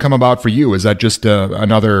that come about for you? Is that just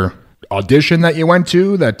another audition that you went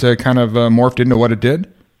to that kind of morphed into what it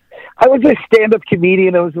did? I was a stand-up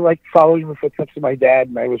comedian. I was like following the footsteps of my dad,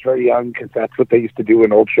 and I was very young because that's what they used to do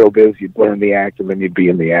in old showbiz. You'd learn the act, and then you'd be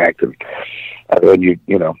in the act, and then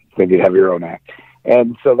then you'd have your own act.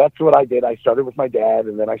 And so that's what I did. I started with my dad,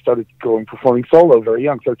 and then I started performing solo very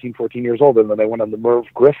young, 13, 14 years old, and then I went on the Merv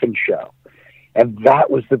Griffin show. And that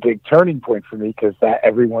was the big turning point for me because that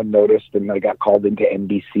everyone noticed, and I got called into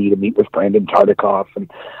NBC to meet with Brandon Tartikoff, and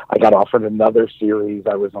I got offered another series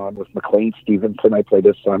I was on with McLean Stevenson. I played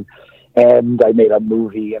his son, and I made a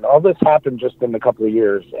movie, and all this happened just in a couple of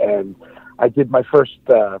years. And I did my first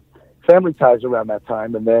Family Ties around that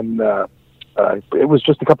time, and then it was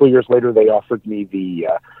just a couple of years later they offered me the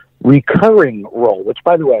recurring role, which,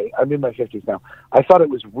 by the way, I'm in my 50s now. I thought it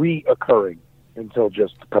was reoccurring until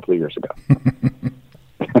just a couple of years ago.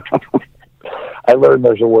 I learned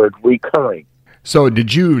there's a word, recurring. So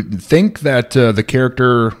did you think that the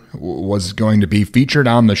character was going to be featured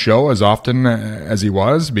on the show as often as he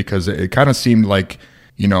was? Because it kind of seemed like,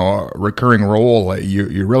 a recurring role.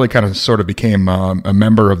 You really kind of sort of became a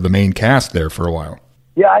member of the main cast there for a while.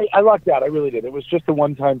 Yeah, I lucked out. I really did. It was just a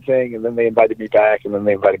one-time thing, and then they invited me back, and then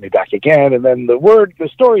they invited me back again. And then the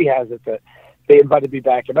story has it that they invited me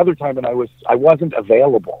back another time, and I wasn't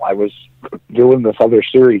available. I was doing this other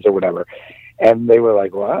series or whatever. And they were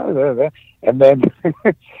like, what? And then,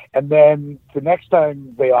 and then the next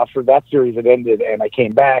time they offered, that series had ended, and I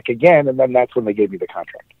came back again, and then that's when they gave me the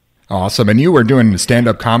contract. Awesome. And you were doing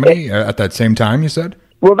stand-up comedy at that same time, you said?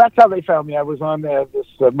 Well, that's how they found me. I was on this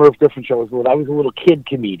Merv Griffin show. I was a little kid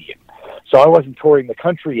comedian. So I wasn't touring the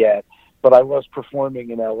country yet, but I was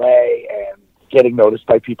performing in L.A. and getting noticed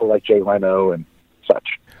by people like Jay Leno and such.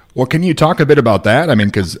 Well, can you talk a bit about that? I mean,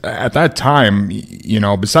 because at that time,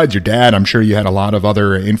 besides your dad, I'm sure you had a lot of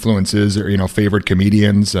other influences or, favorite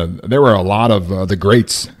comedians. There were a lot of the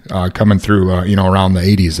greats coming through, around the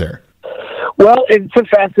 80s there. Well, it's a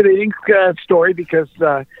fascinating story because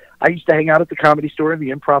I used to hang out at the Comedy Store and the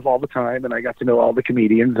Improv all the time, and I got to know all the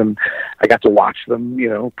comedians, and I got to watch them,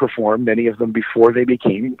 perform, many of them before they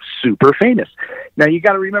became super famous. Now, you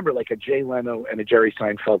got to remember, like a Jay Leno and a Jerry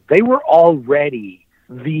Seinfeld, they were already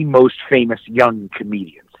the most famous young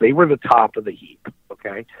comedians. They were the top of the heap,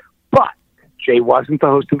 okay? But Jay wasn't the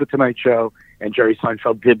host of The Tonight Show, and Jerry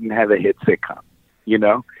Seinfeld didn't have a hit sitcom,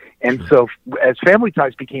 And so as Family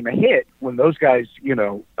Ties became a hit, when those guys,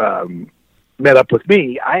 met up with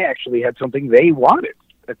me, I actually had something they wanted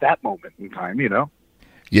at that moment in time,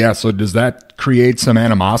 Yeah, so does that create some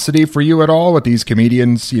animosity for you at all with these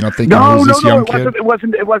comedians, thinking who's this young kid? It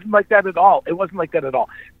wasn't like that at all. It wasn't like that at all.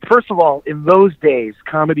 First of all, in those days,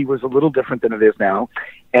 comedy was a little different than it is now,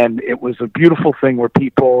 and it was a beautiful thing where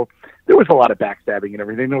there was a lot of backstabbing and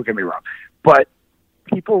everything, don't get me wrong, but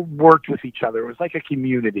people worked with each other. It was like a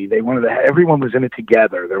community. Everyone was in it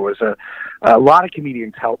together. There was a lot of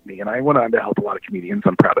comedians helped me, and I went on to help a lot of comedians.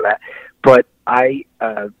 I'm proud of that. But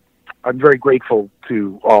I'm very grateful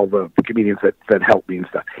to all the comedians that helped me and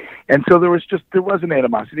stuff. And so there wasn't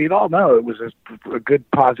animosity at all. No, it was a good,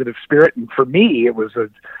 positive spirit. And for me, it was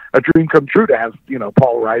a dream come true to have,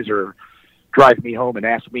 Paul Reiser drive me home and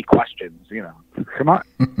ask me questions, come on.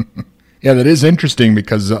 Yeah, that is interesting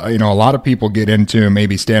because, a lot of people get into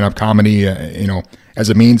maybe stand-up comedy, as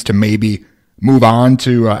a means to maybe move on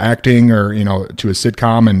to acting or, to a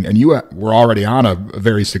sitcom. And you were already on a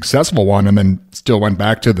very successful one and then still went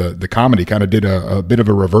back to the comedy, kind of did a bit of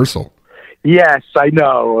a reversal. Yes, I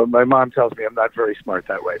know. My mom tells me I'm not very smart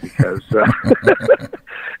that way because,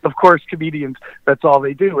 of course, comedians, that's all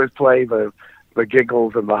they do is play the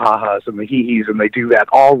giggles and the ha-has and the hee-hees, and they do that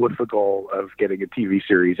all with the goal of getting a TV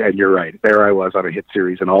series. And you're right. There I was on a hit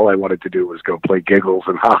series, and all I wanted to do was go play giggles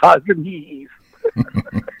and ha-has and hee-hees.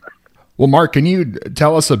 Well, Marc, can you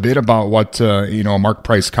tell us a bit about what, a Marc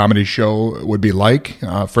Price comedy show would be like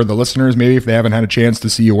for the listeners, maybe if they haven't had a chance to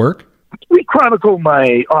see you work? We chronicle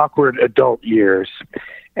my awkward adult years,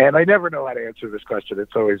 and I never know how to answer this question.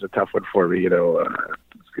 It's always a tough one for me,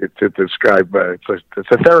 to describe.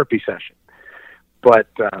 It's a therapy session. But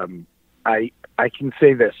I can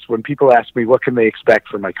say this. When people ask me what can they expect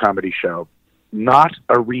from my comedy show, not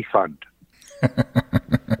a refund.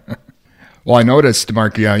 Well, I noticed,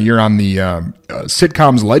 Marc, you're on the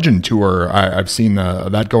Sitcoms Legend Tour. I've seen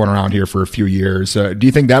that going around here for a few years. Do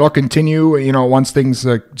you think that'll continue, once things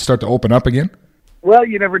start to open up again? Well,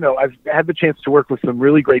 you never know. I've had the chance to work with some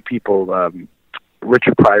really great people.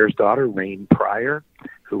 Richard Pryor's daughter, Rain Pryor,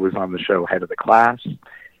 who was on the show Head of the Class,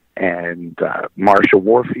 and Marsha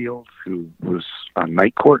Warfield, who was on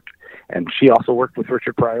Night Court, and she also worked with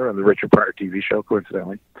Richard Pryor on the Richard Pryor TV show,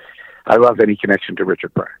 coincidentally. I love any connection to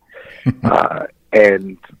Richard Pryor.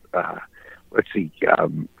 And let's see,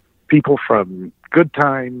 people from Good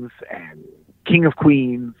Times and King of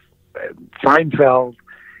Queens and Seinfeld.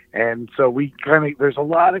 And so there's a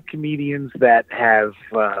lot of comedians that have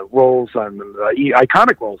roles on,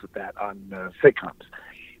 iconic roles at that, on sitcoms.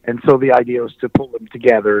 And so the idea was to pull them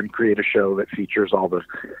together and create a show that features all the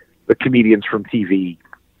comedians from TV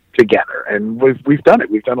together. And we've done it.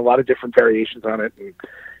 We've done a lot of different variations on it.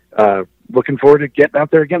 And looking forward to getting out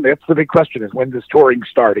there again. That's the big question: is when does touring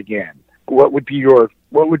start again? What would be your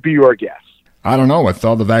guess? I don't know. With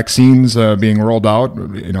all the vaccines being rolled out,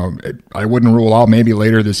 I wouldn't rule out maybe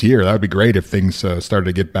later this year. That would be great if things started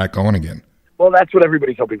to get back going again. Well, that's what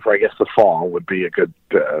everybody's hoping for. I guess the fall would be a good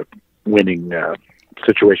winning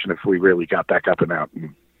situation if we really got back up and out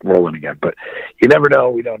and rolling again. But you never know.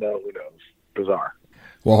 We don't know. Who knows? Bizarre.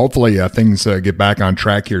 Well, hopefully things get back on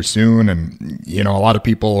track here soon. And, a lot of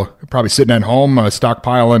people are probably sitting at home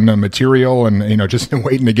stockpiling material and, just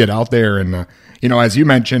waiting to get out there. And, as you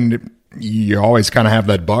mentioned, you always kind of have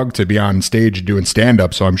that bug to be on stage doing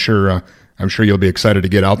stand-up. So I'm sure you'll be excited to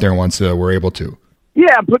get out there once we're able to.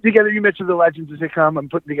 Yeah, I'm putting together, you mentioned the Legends as they come. I'm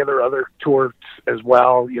putting together other tours as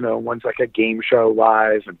well. One's like a game show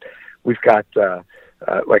live, and we've got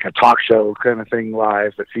like a talk show kind of thing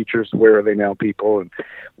live that features Where Are They Now people. And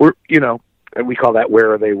we're, and we call that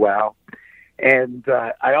Where Are They Wow. And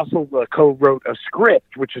I also co-wrote a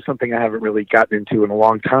script, which is something I haven't really gotten into in a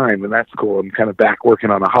long time, and that's cool. I'm kind of back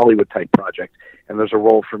working on a Hollywood-type project, and there's a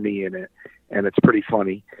role for me in it, and it's pretty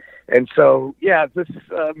funny. And so, yeah, this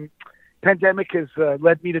pandemic has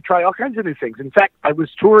led me to try all kinds of new things. In fact, I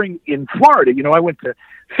was touring in Florida. I went to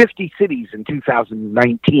 50 cities in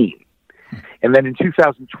 2019. And then in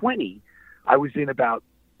 2020, I was in about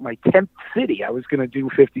my 10th city. I was going to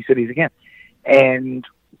do 50 cities again. And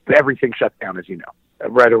everything shut down, as you know.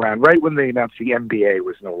 Right when they announced the NBA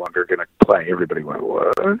was no longer going to play, everybody went,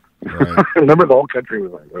 what? Right. Remember, the whole country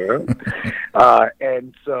was like, what?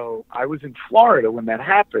 And so I was in Florida when that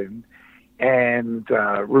happened. And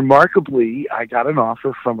remarkably, I got an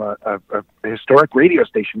offer from a historic radio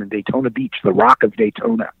station in Daytona Beach, the Rock of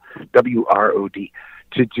Daytona, WROD,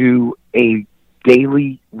 to do a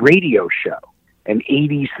daily radio show, an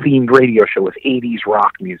 80s themed radio show with 80s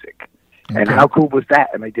rock music. Okay. And how cool was that?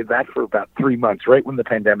 And I did that for about 3 months, right when the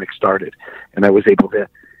pandemic started. And I was able to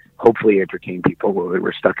hopefully entertain people while they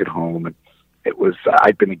were stuck at home. And it was,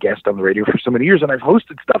 I'd been a guest on the radio for so many years, and I've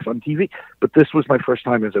hosted stuff on TV, but this was my first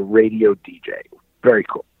time as a radio DJ. Very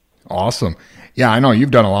cool. Awesome. Yeah, I know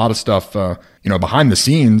you've done a lot of stuff, behind the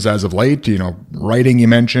scenes as of late, writing you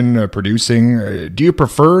mentioned, producing. Do you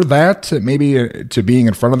prefer that maybe to being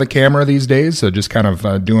in front of the camera these days? Just kind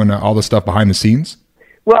of doing all the stuff behind the scenes?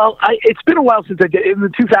 Well, it's been a while since I did. In the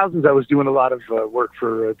 2000s, I was doing a lot of work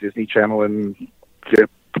for Disney Channel and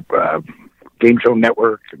Game Show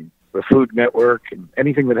Network and the Food Network and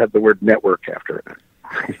anything that had the word network after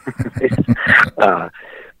it.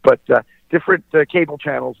 But different cable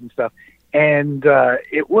channels and stuff. And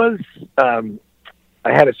it was, I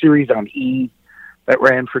had a series on E that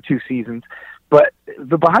ran for 2 seasons. But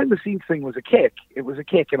the behind-the-scenes thing was a kick. It was a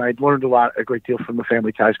kick, and I'd learned a great deal from the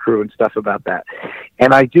Family Ties crew and stuff about that.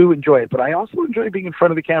 And I do enjoy it. But I also enjoy being in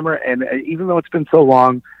front of the camera, and even though it's been so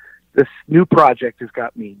long, this new project has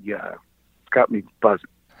got me buzzing.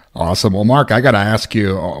 Awesome. Well, Mark, I got to ask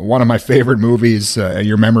you, one of my favorite movies,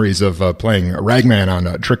 your memories of playing Ragman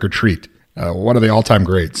on Trick or Treat. What are the all-time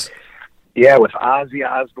greats? Yeah, with Ozzy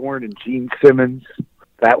Osbourne and Gene Simmons.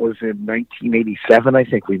 That was in 1987, I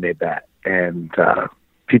think we made that. And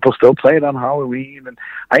people still play it on Halloween. And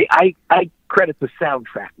I credit the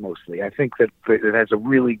soundtrack mostly. I think that it has a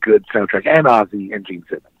really good soundtrack, and Ozzy and Gene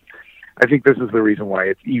Simmons. I think this is the reason why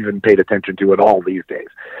it's even paid attention to at all these days.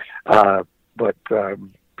 But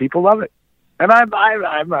people love it, and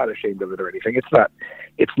I'm not ashamed of it or anything.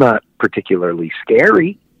 It's not particularly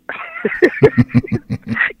scary.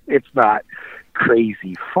 It's not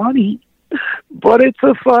crazy funny, but it's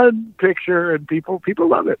a fun picture, and people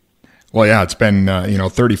love it. Well, yeah, it's been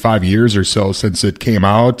 35 years or so since it came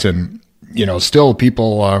out, and still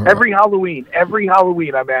people. Every Halloween,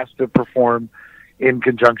 I'm asked to perform in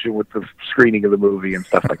conjunction with the screening of the movie and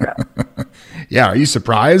stuff like that. Yeah, are you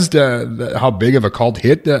surprised how big of a cult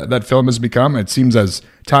hit that film has become? It seems as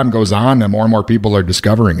time goes on, and more people are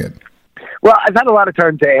discovering it. Well, I've had a lot of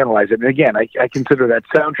time to analyze it. And again, I consider that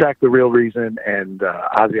soundtrack the real reason, and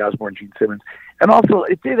Ozzy Osbourne, Gene Simmons. And also,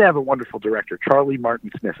 it did have a wonderful director, Charlie Martin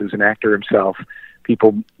Smith, who's an actor himself.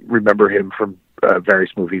 People remember him from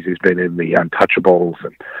various movies. He's been in The Untouchables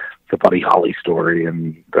and The Buddy Holly Story,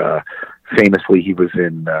 and famously he was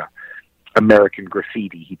in American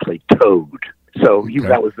Graffiti. He played Toad. So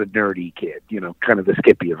that was the nerdy kid, kind of the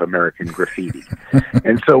Skippy of American Graffiti.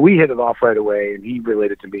 And so we hit it off right away, and he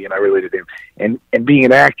related to me, and I related to him. And being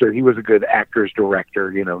an actor, he was a good actor's director.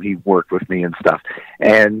 He worked with me and stuff.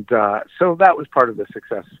 And so that was part of the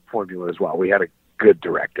success formula as well. We had a good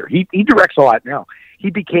director. He directs a lot now. He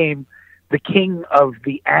became the king of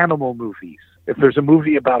the animal movies. If there's a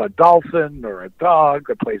movie about a dolphin or a dog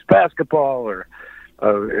that plays basketball or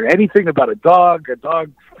anything about a dog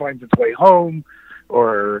finds its way home,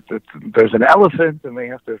 or there's an elephant and they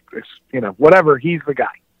have to, whatever, he's the guy.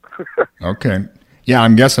 Okay. Yeah,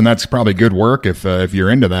 I'm guessing that's probably good work if you're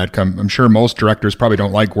into that. I'm sure most directors probably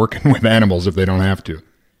don't like working with animals if they don't have to.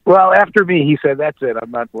 Well, after me, he said, that's it. I'm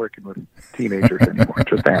not working with teenagers anymore,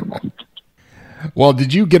 just animals. Well,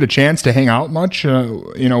 did you get a chance to hang out much,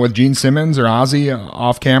 with Gene Simmons or Ozzy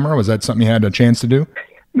off camera? Was that something you had a chance to do?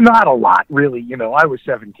 Not a lot, really. I was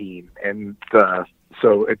 17, and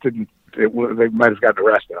so they might have gotten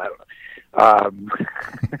arrested. I don't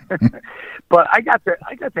know. But I got to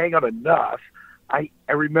hang out enough. I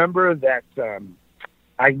remember that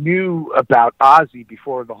I knew about Ozzy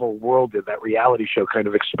before the whole world did. That reality show kind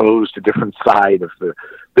of exposed a different side of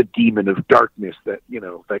the demon of darkness that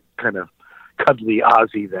that kind of cuddly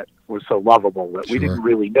Ozzy that was so lovable that we didn't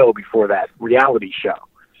really know before that reality show.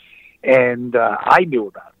 And I knew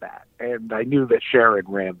about that, and I knew that Sharon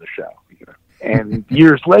ran the show. And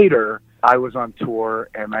years later, I was on tour,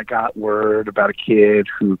 and I got word about a kid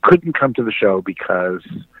who couldn't come to the show because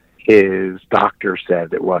his doctor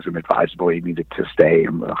said it wasn't advisable. He needed to stay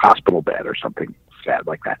in the hospital bed or something sad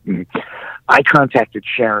like that. And I contacted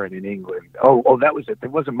Sharon in England. Oh, that was it.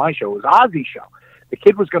 It wasn't my show. It was Ozzy's show. The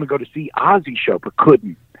kid was going to go to see Ozzy's show, but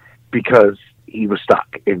couldn't because he was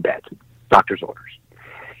stuck in bed. Doctor's orders.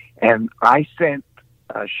 And I sent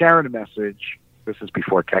Sharon a message. This is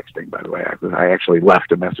before texting, by the way. I actually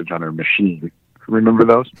left a message on her machine. Remember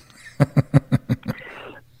those?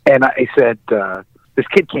 And I said, this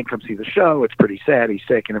kid can't come see the show. It's pretty sad. He's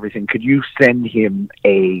sick and everything. Could you send him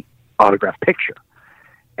a autographed picture?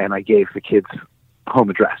 And I gave the kid's home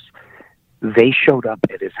address. They showed up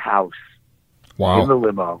at his house in the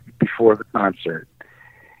limo before the concert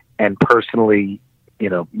and personally,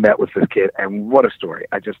 met with this kid. And what a story.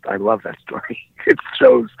 I love that story. It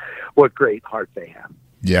shows what great heart they have.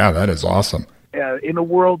 Yeah, that is awesome. In a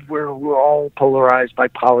world where we're all polarized by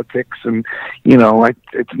politics and,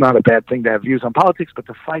 it's not a bad thing to have views on politics, but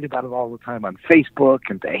to fight about it all the time on Facebook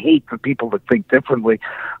and to hate the people that think differently,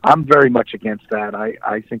 I'm very much against that.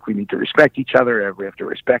 I think we need to respect each other. We have to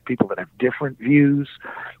respect people that have different views.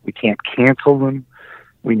 We can't cancel them.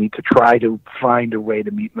 We need to try to find a way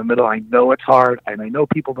to meet in the middle. I know it's hard, and I know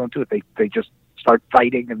people don't do it. They just start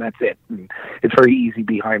fighting, and that's it. And it's very easy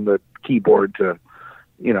behind the keyboard to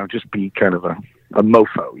just be kind of a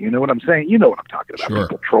mofo. You know what I'm saying? You know what I'm talking about. Sure.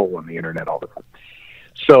 People troll on the internet all the time.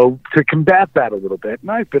 So to combat that a little bit,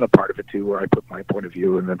 and I've been a part of it too, where I put my point of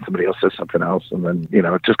view and then somebody else says something else, and then,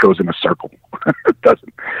 it just goes in a circle.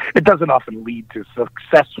 It doesn't often lead to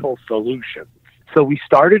successful solutions. So we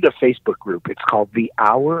started a Facebook group. It's called The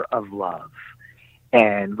Hour of Love.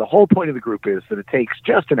 And the whole point of the group is that it takes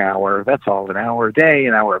just an hour. That's all, an hour a day,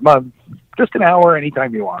 an hour a month, just an hour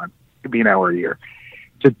anytime you want. It could be an hour a year.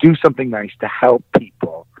 To do something nice to help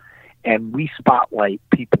people. And we spotlight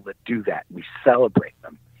people that do that. We celebrate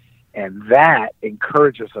them. And that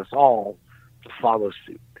encourages us all to follow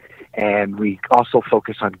suit. And we also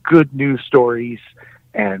focus on good news stories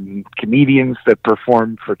and comedians that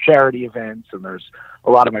perform for charity events. And there's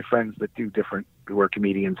a lot of my friends that who are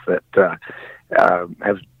comedians that have,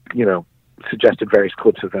 suggested various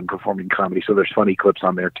clips of them performing comedy. So there's funny clips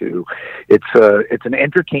on there too. It's an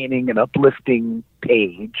entertaining and uplifting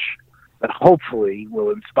page that hopefully will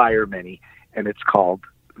inspire many. And it's called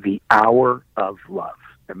The Hour of Love.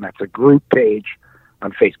 And that's a group page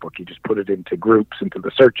on Facebook. You just put it into groups, into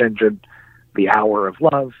the search engine, The Hour of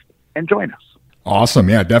Love, and join us. Awesome.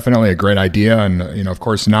 Yeah, definitely a great idea. And, of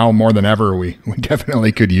course, now more than ever, we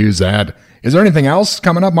definitely could use that. Is there anything else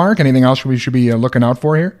coming up, Mark? Anything else we should be looking out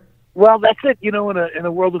for here? Well, that's it. In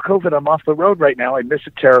a world of COVID, I'm off the road right now. I miss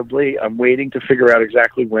it terribly. I'm waiting to figure out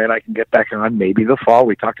exactly when I can get back on, maybe the fall.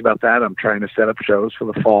 We talked about that. I'm trying to set up shows for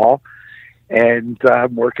the fall. And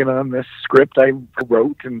I'm working on this script I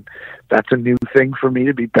wrote, and that's a new thing for me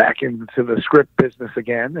to be back into the script business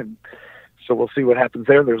again. And so we'll see what happens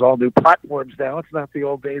there. There's all new platforms now. It's not the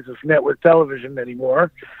old days of network television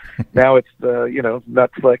anymore. Now it's the,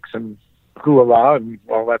 Netflix and Hulu and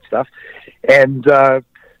all that stuff. And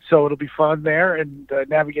so it'll be fun there and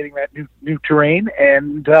navigating that new terrain.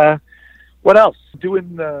 And what else?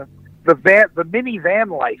 Doing the mini van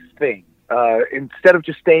life thing. Instead of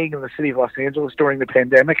just staying in the city of Los Angeles during the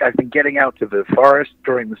pandemic, I've been getting out to the forest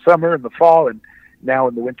during the summer and the fall, and now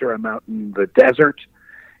in the winter I'm out in the desert.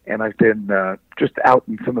 And I've been just out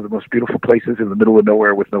in some of the most beautiful places in the middle of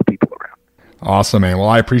nowhere with no people around. Awesome, man. Well,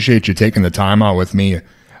 I appreciate you taking the time out with me.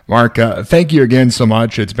 Mark, thank you again so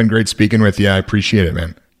much. It's been great speaking with you. I appreciate it,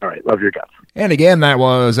 man. All right. Love your guts. And again, that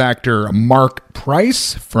was actor Marc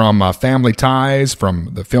Price from Family Ties, from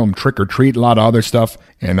the film Trick or Treat, a lot of other stuff.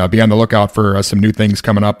 And be on the lookout for some new things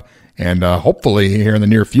coming up. And hopefully here in the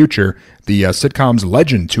near future, the Sitcoms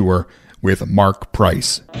Legend Tour with Marc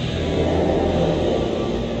Price.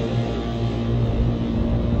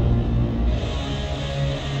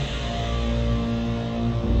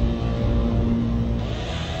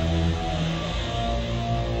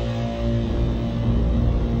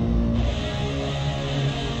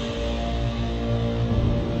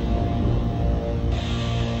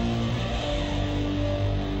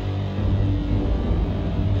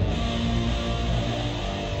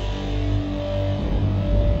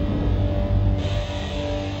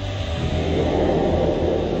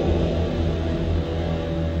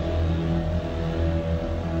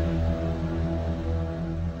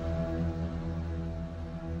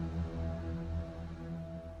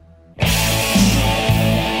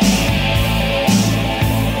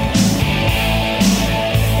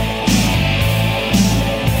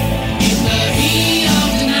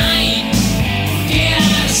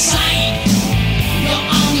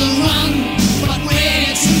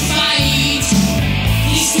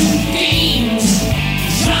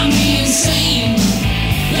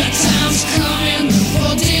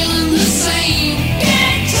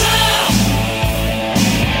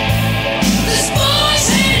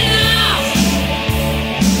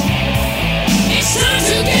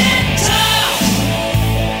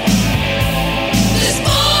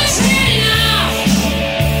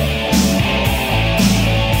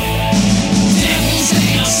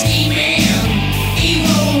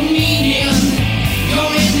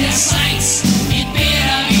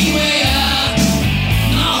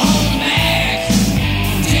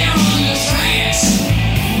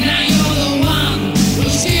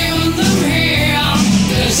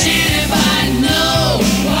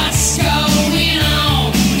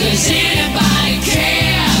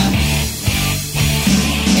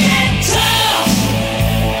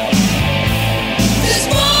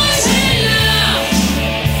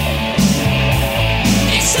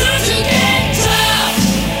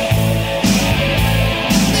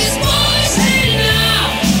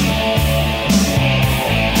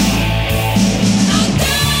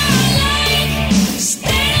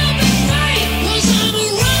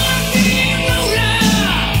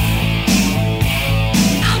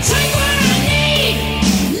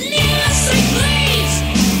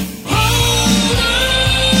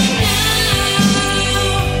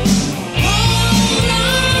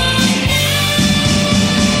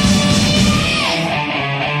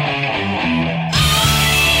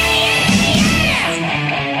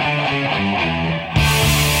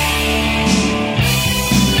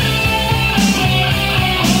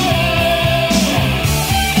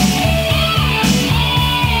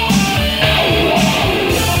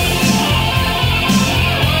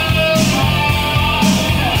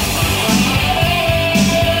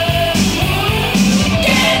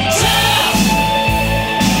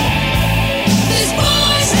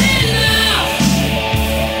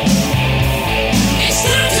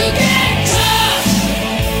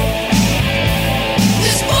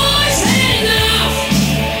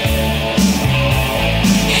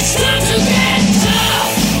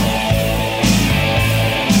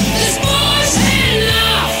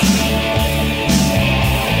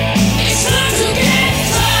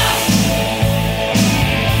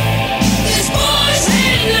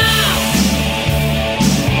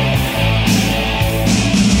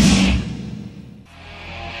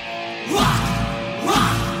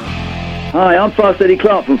 I'm Fast Eddie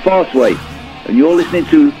Clark from Fastway, and you're listening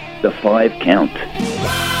to The 5 Count.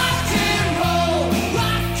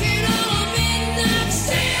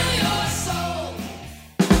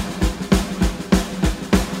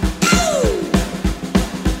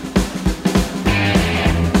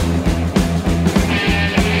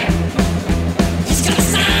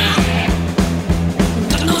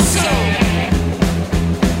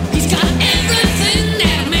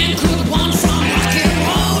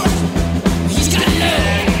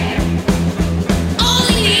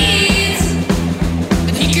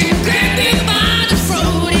 He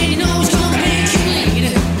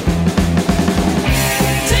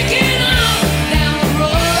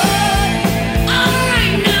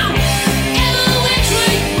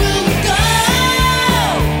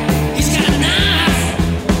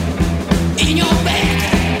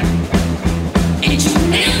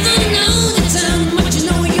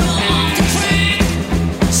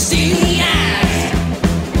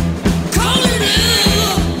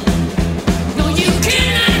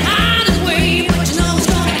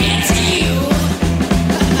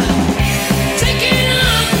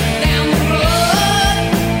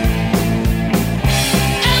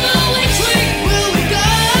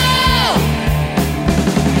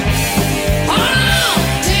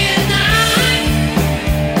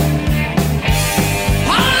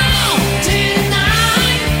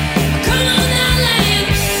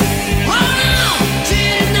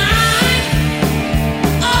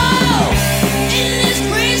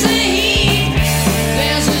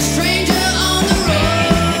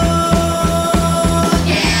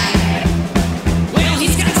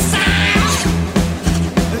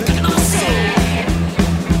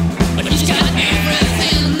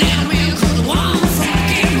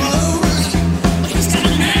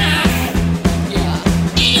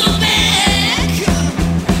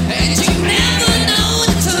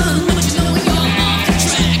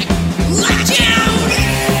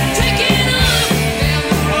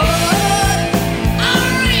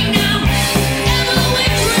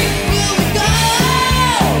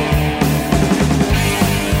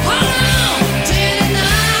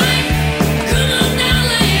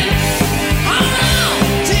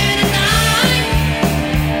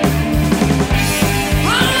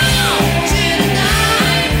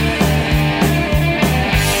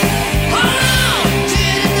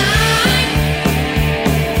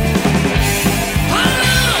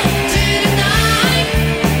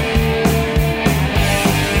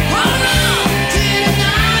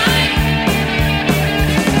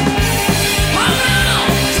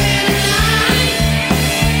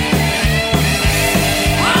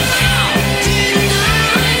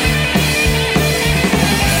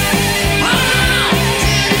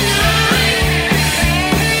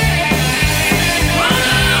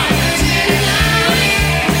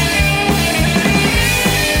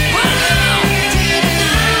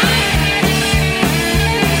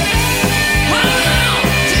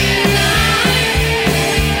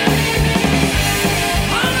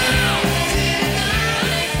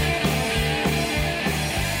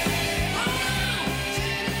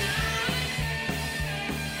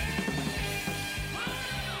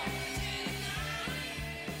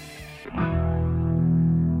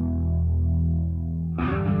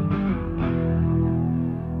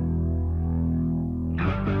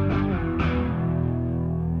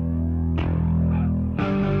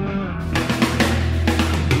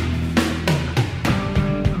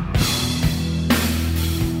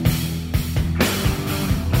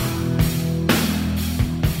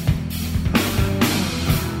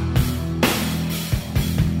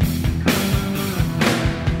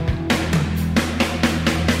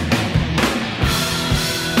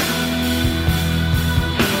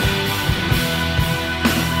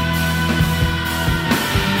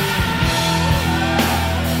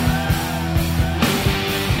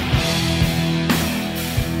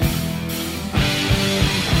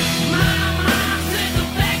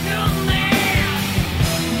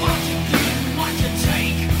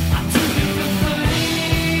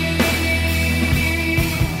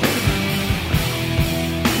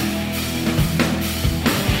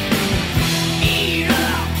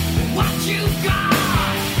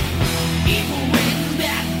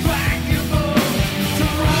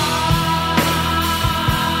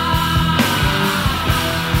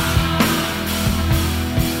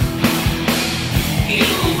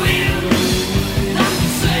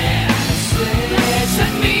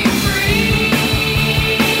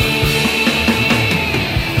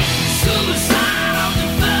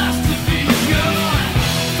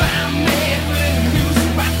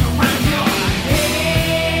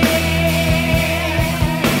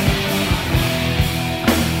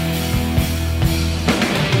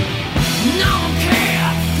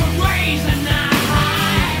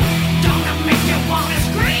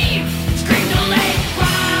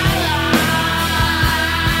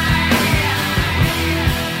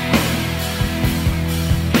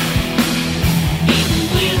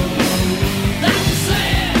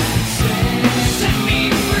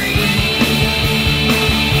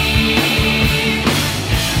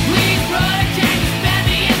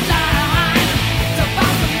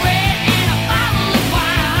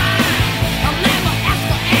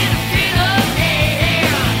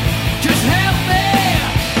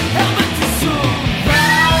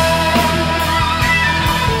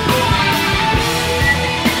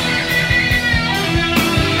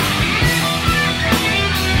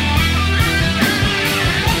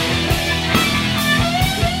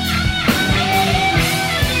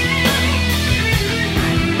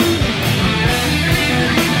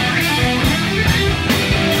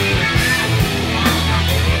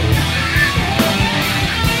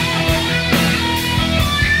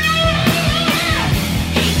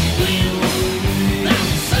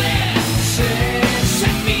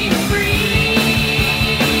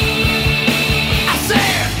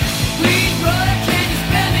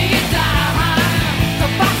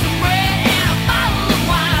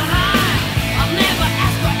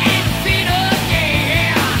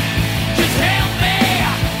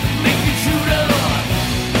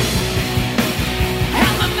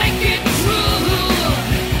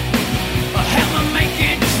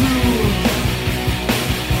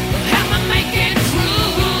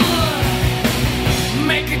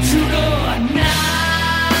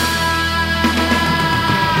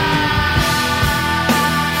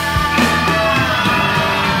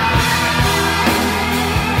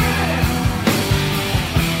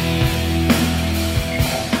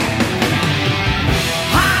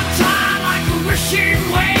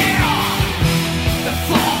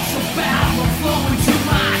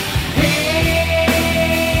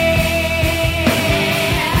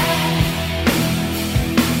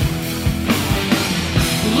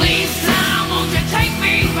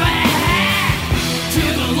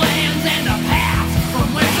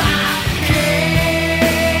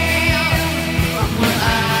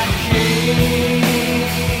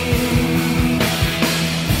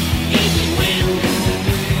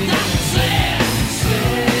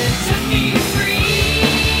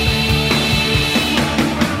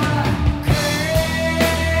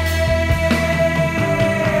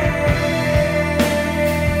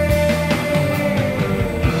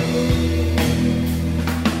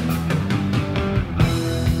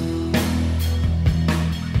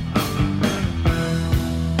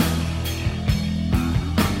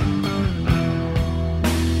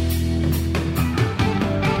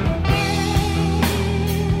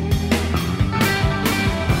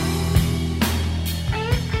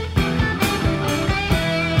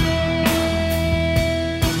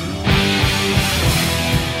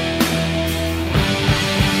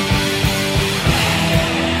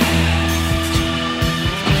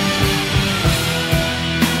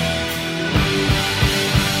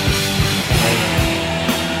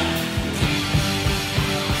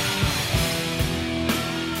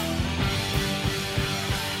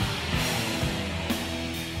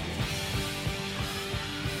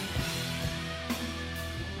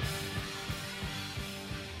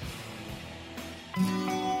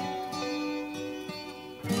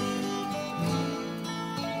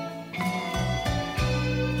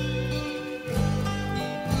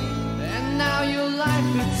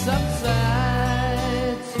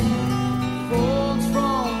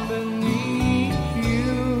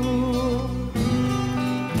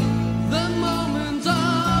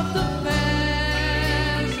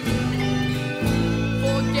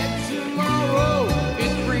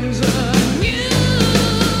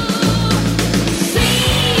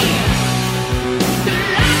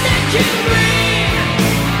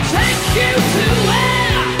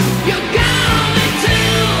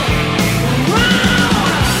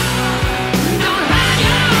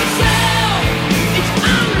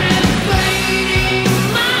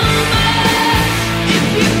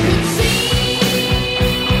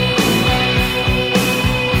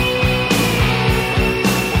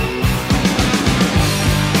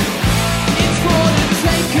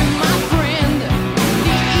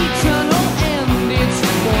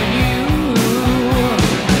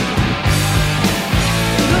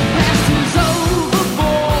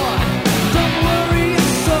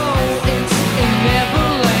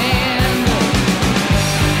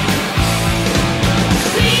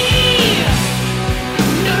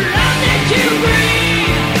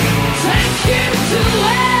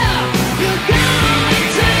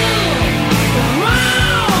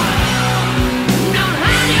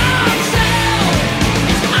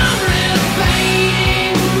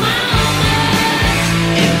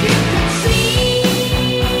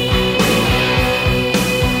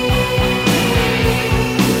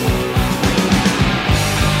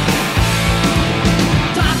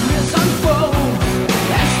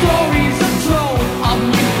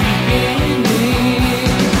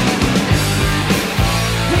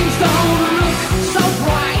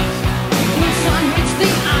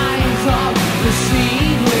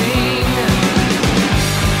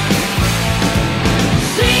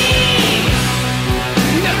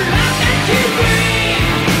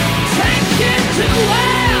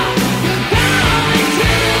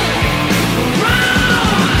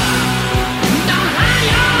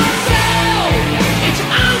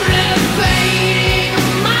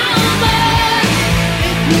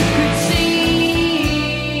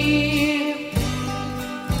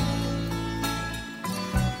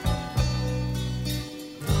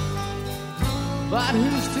But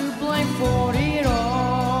who's to blame for it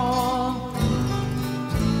all?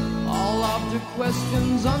 All of the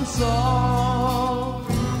questions unsolved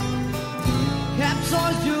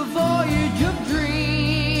capsize your voyage of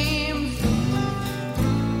dreams.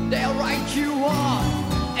 They'll write you off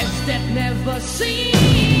as that never seen.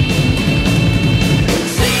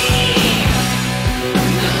 See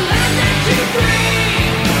the land that you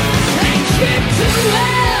bring takes you to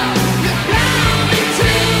hell. You're going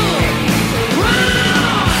to run.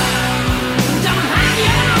 Don't hang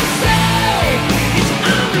yourself. It's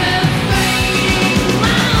only fading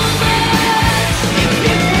moments. If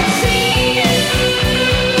you can see it.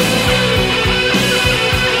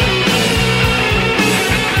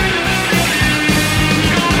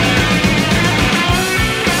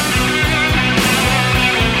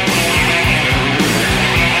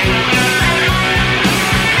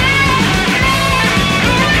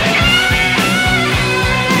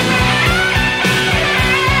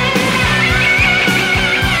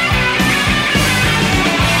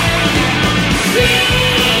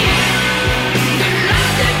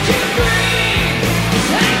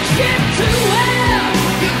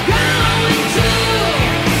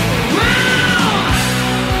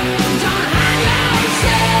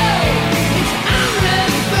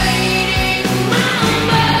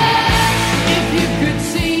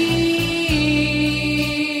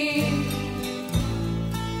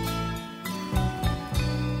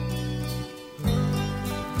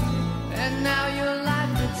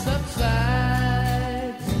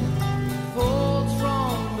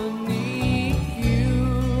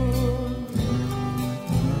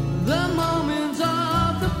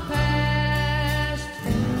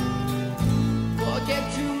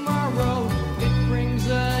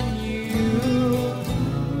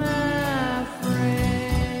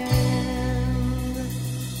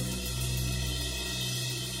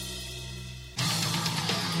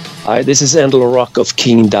 Hi, this is Angelo Rock of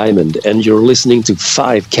King Diamond, and you're listening to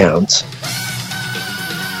 5 Count.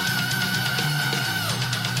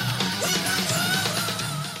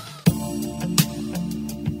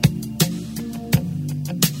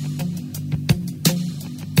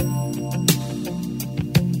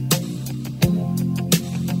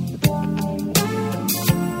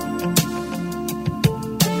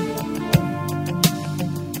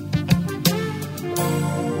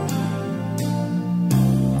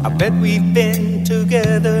 Bet we've been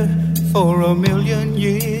together for a million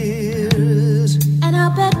years. And I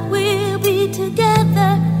bet we'll be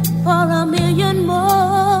together for a million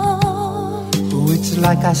more. Oh, it's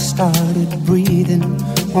like I started breathing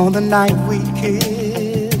on the night we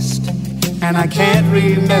kissed. And I can't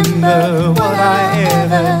remember what I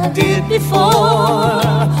ever did before.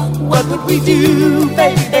 What would we do,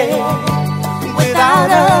 baby,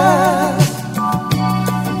 without us?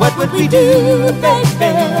 What would we do,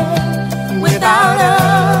 baby, without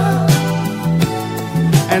us?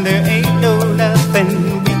 And there ain't no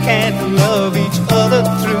nothing we can't love each other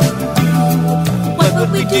through. What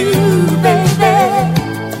would we do, baby,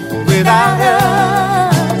 without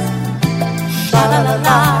us?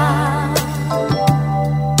 Sha-la-la-la.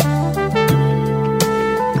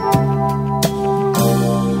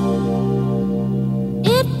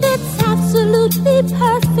 If it's absolutely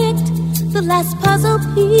perfect, the last puzzle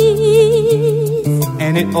piece,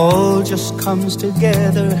 and it all just comes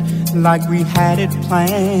together like we had it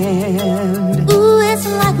planned. Ooh, it's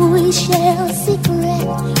like we share a secret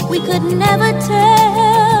we could never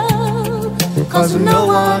tell, 'cause no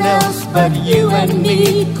one else but you and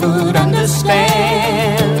me could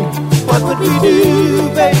understand. What would we do,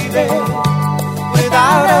 baby,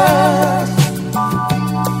 without us?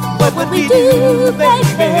 What would we do,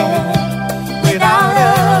 baby, without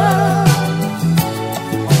us?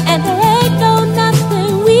 And there ain't no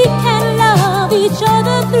nothing we can love each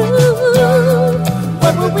other through.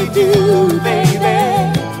 What would we do, baby,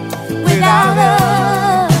 without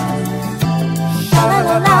us?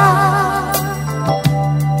 Sha-la-la-la.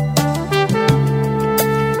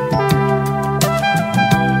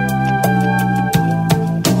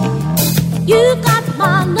 You got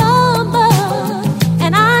my number,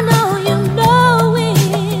 and I know you know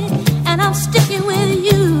it, and I'm sticking with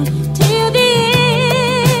you till the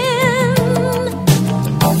end.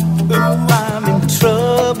 Ooh, I'm in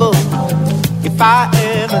trouble. If I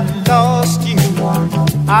ever lost you,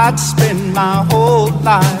 I'd spend my whole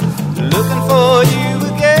life looking for you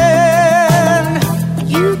again.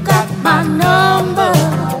 You got my number,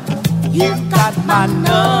 you got my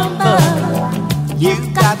number, you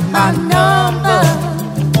got my number.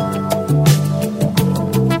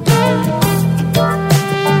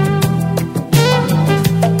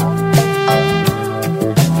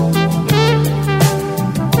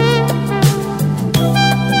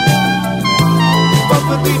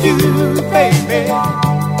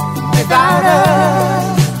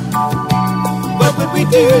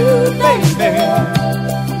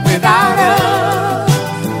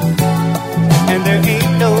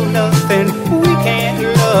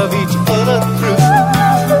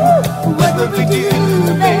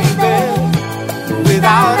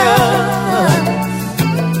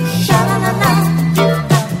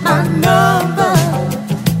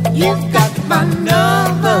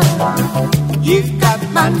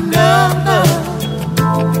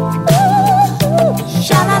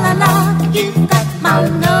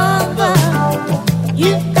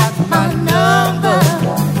 my number.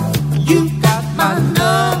 You got my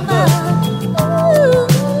number.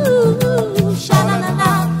 Ooh,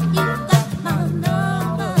 sha-la-la-la, you got my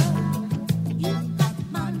number. You got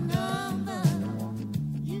my number.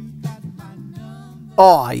 You got my number.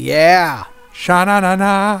 Oh, yeah.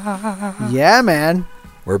 Sha-na-na-na. Yeah, man.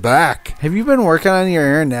 We're back. Have you been working on your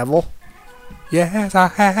Aaron Neville? Yes, I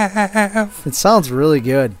have. It sounds really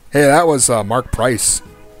good. Hey, that was Marc Price.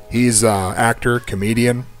 He's actor,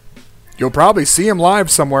 comedian. You'll probably see him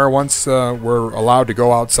live somewhere once we're allowed to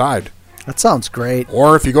go outside. That sounds great.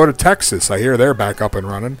 Or if you go to Texas, I hear they're back up and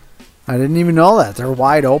running. I didn't even know that. They're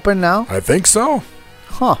wide open now? I think so.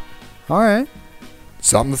 Huh. All right.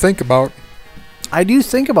 Something to think about. I do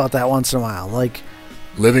think about that once in a while. Like,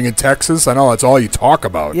 living in Texas, I know that's all you talk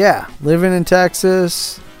about. Yeah, living in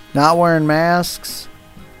Texas, not wearing masks.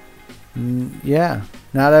 Yeah,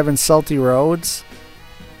 not having salty roads.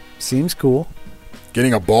 Seems cool.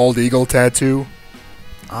 Getting a bald eagle tattoo.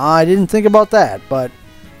 I didn't think about that, but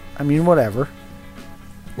I mean, whatever.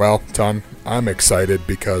 Well, Ton, I'm excited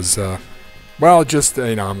because, I'm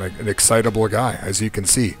an excitable guy, as you can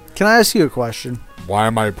see. Can I ask you a question? Why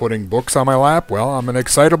am I putting books on my lap? Well, I'm an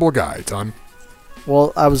excitable guy, Ton.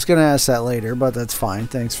 Well, I was going to ask that later, but that's fine.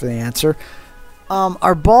 Thanks for the answer.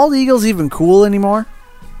 Are bald eagles even cool anymore?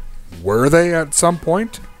 Were they at some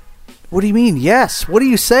point? What do you mean? Yes. What are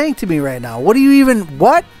you saying to me right now? What do you even...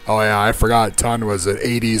 What? Oh, yeah, I forgot Ton was an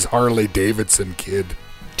 80s Harley Davidson kid.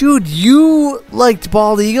 Dude, you liked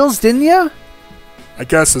bald eagles, didn't you? I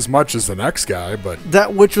guess as much as the next guy, but...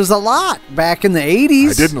 Which was a lot back in the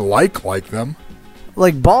 80s. I didn't like them.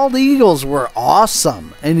 Like, bald eagles were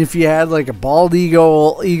awesome. And if you had, like, a bald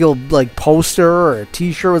eagle like, poster or a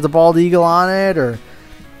t-shirt with a bald eagle on it, or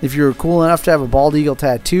if you were cool enough to have a bald eagle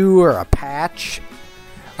tattoo or a patch.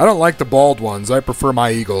 I don't like the bald ones. I prefer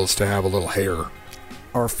my eagles to have a little hair.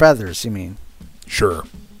 Or feathers, you mean? Sure.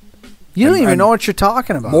 You don't even know what you're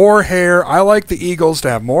talking about. More hair. I like the eagles to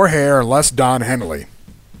have more hair and less Don Henley.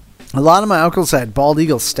 A lot of my uncles had bald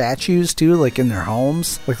eagle statues, too, like in their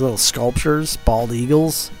homes. Like little sculptures, bald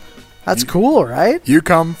eagles. That's cool, right? You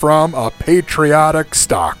come from a patriotic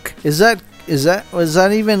stock. Was that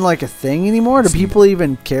even like a thing anymore? Do people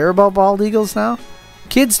even care about bald eagles now?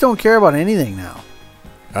 Kids don't care about anything now.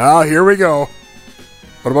 Ah, here we go.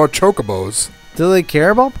 What about chocobos? Do they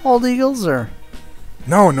care about bald eagles, or?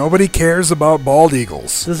 No, nobody cares about bald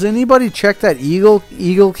eagles. Does anybody check that eagle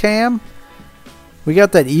cam? We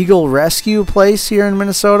got that eagle rescue place here in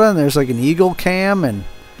Minnesota, and there's like an eagle cam, and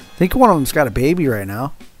I think one of them's got a baby right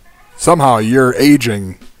now. Somehow you're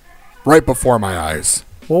aging right before my eyes.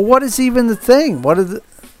 Well, what is even the thing? What?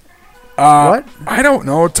 I don't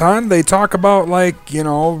know, Ton. They talk about, like,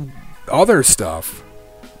 other stuff.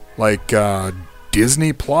 Like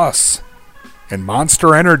Disney Plus and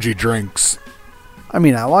Monster Energy drinks. I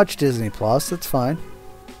mean, I watch Disney Plus. That's fine.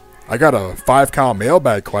 I got a 5-count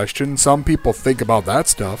mailbag question. Some people think about that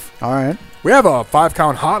stuff. All right. We have a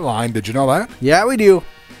 5-count hotline. Did you know that? Yeah, we do.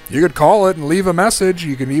 You could call it and leave a message.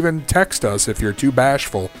 You can even text us if you're too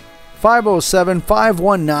bashful.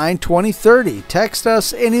 507-519-2030. Text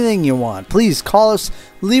us anything you want. Please call us.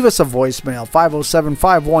 Leave us a voicemail.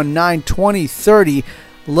 507-519-2030.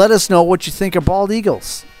 Let us know what you think of bald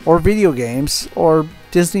eagles or video games or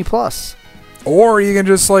Disney Plus. Or you can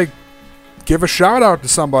just, give a shout out to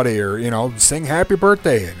somebody or, sing happy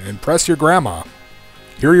birthday and impress your grandma.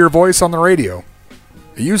 Hear your voice on the radio.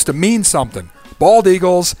 It used to mean something. Bald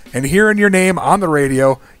eagles and hearing your name on the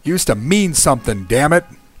radio used to mean something, damn it.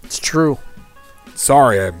 It's true.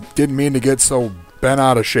 Sorry, I didn't mean to get so bent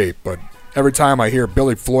out of shape, but every time I hear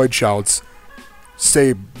Billy Floyd shouts,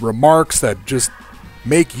 say remarks that just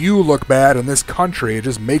make you look bad in this country, it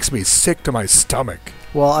just makes me sick to my stomach.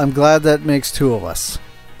 Well, I'm glad that makes two of us.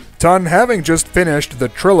 Ton, having just finished the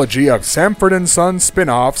trilogy of Sanford & Son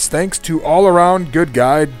spin-offs thanks to all-around good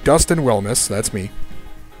guy Dustin Wilmus, that's me,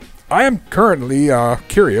 I am currently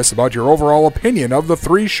curious about your overall opinion of the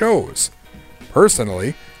 3 shows.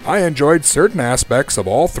 Personally, I enjoyed certain aspects of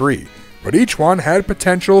all 3, but each one had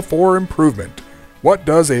potential for improvement. What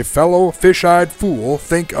does a fellow fish-eyed fool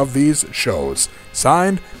think of these shows?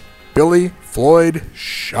 Signed, Billy Floyd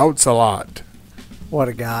Shouts a Lot. What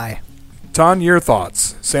a guy. Ton, your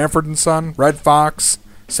thoughts. Sanford & Son, Red Fox,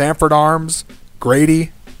 Sanford Arms,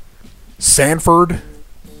 Grady, Sanford.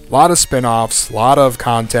 A lot of spin-offs, a lot of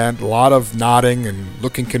content, a lot of nodding and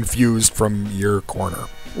looking confused from your corner.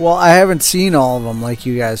 Well, I haven't seen all of them like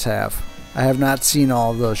you guys have. I have not seen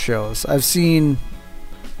all of those shows. I've seen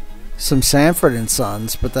some Sanford &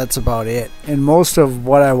 Sons, but that's about it. And most of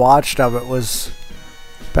what I watched of it was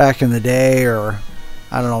back in the day, or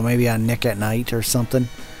I don't know, maybe on Nick at Night or something.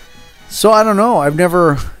 So I don't know.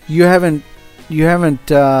 You haven't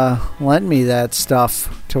lent me that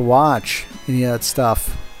stuff to watch, any of that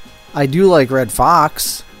stuff. I do like Red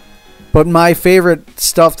Fox, but my favorite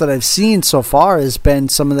stuff that I've seen so far has been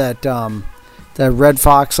some of that Red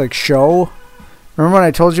Fox like show. Remember when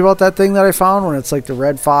I told you about that thing that I found when it's like the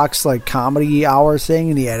Red Fox like comedy hour thing,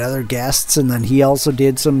 and he had other guests, and then he also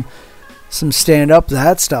did some stand up.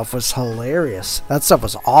 That stuff was hilarious. That stuff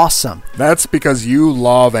was awesome. That's because you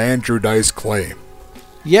love Andrew Dice Clay.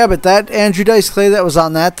 Yeah, but that Andrew Dice Clay that was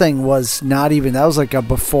on that thing was not even, that was like a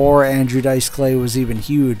before Andrew Dice Clay was even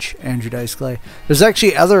huge. Andrew Dice Clay. There's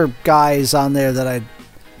actually other guys on there that I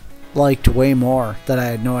liked way more that I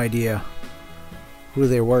had no idea who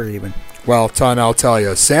they were even. Well, Ton, I'll tell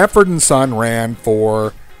you, Sanford and Son ran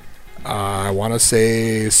for, I want to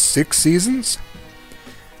say 6 seasons.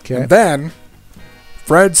 Okay. And then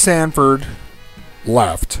Fred Sanford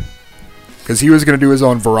left because he was going to do his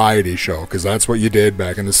own variety show, because that's what you did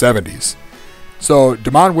back in the 70s. So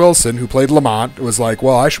Damon Wilson, who played Lamont, was like,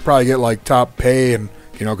 well, I should probably get like top pay, and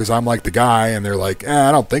because I'm like the guy. And they're like,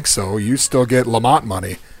 I don't think so. You still get Lamont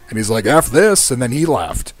money. And he's like, F this, and then he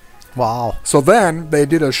left. Wow. So then they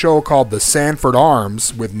did a show called The Sanford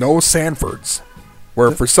Arms with no Sanfords,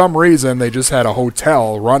 where for some reason they just had a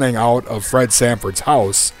hotel running out of Fred Sanford's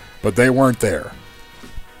house, but they weren't there.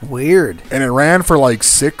 Weird. And it ran for like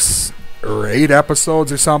 6 or 8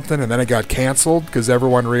 episodes or something, and then it got canceled because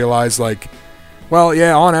everyone realized, like, well,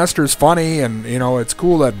 yeah, Aunt Esther's funny, and, it's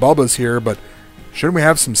cool that Bubba's here, but shouldn't we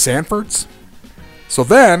have some Sanfords? So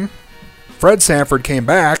then Fred Sanford came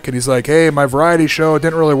back, and he's like, hey, my variety show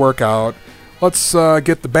didn't really work out. Let's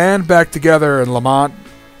get the band back together, and Lamont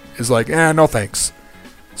is like, no thanks.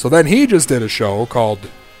 So then he just did a show called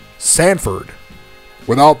Sanford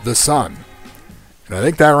Without the Sun. And I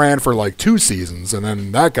think that ran for like 2 seasons, and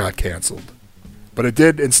then that got canceled. But it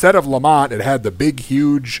did, instead of Lamont, it had the big,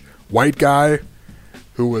 huge white guy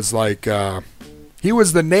who was like, he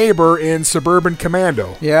was the neighbor in Suburban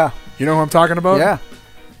Commando. Yeah. You know who I'm talking about? Yeah.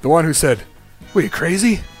 The one who said, what, are you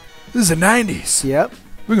crazy? This is the 90s. Yep.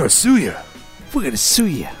 We're going to sue you. We're going to sue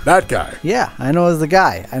you. That guy. Yeah, I know the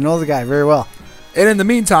guy. I know the guy very well. And in the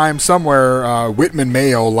meantime, somewhere, Whitman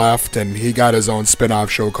Mayo left, and he got his own spin-off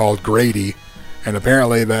show called Grady. And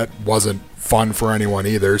apparently that wasn't fun for anyone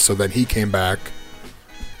either, so then he came back.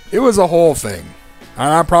 It was a whole thing. And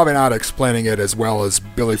I'm probably not explaining it as well as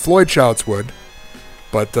Billy Floyd Shouts would,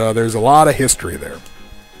 but there's a lot of history there.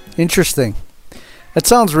 Interesting. That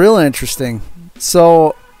sounds real interesting.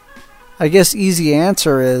 So, I guess easy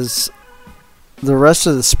answer is the rest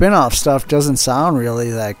of the spin-off stuff doesn't sound really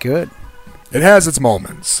that good. It has its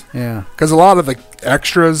moments. Yeah. Because a lot of the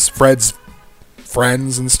extras, Fred's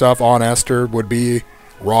friends and stuff, Aunt Esther would be,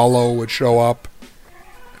 Rollo would show up.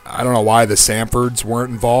 I don't know why the Sanfords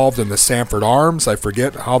weren't involved in the Sanford Arms. I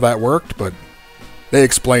forget how that worked, but they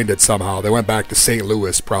explained it somehow. They went back to St.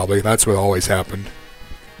 Louis, probably. That's what always happened.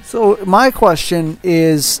 So my question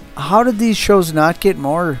is, how did these shows not get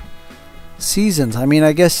more seasons? I mean,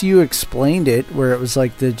 I guess you explained it, where it was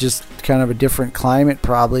like just kind of a different climate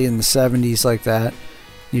probably in the 70s like that.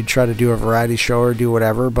 You'd try to do a variety show or do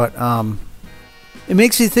whatever, but it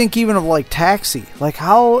makes you think even of like Taxi. Like,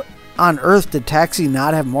 how on earth did Taxi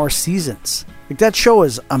not have more seasons? Like, that show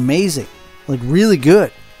is amazing. Like, really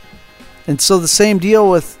good. And so the same deal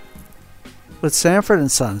with Sanford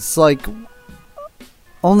and Son. It's like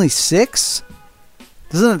only 6?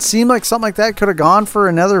 Doesn't it seem like something like that could have gone for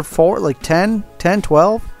another 4, like 10,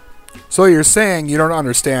 12? So you're saying you don't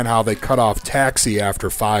understand how they cut off Taxi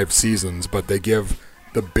after 5 seasons, but they give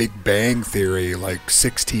The Big Bang Theory like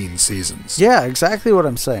 16 seasons. Yeah, exactly what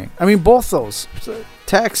I'm saying. I mean, both those.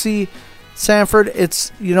 Taxi, Sanford,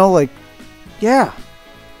 it's, like, yeah.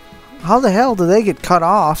 How the hell do they get cut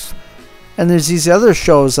off? And there's these other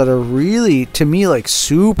shows that are really, to me, like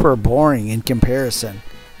super boring in comparison.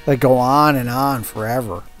 That go on and on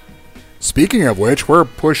forever. Speaking of which, we're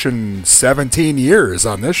pushing 17 years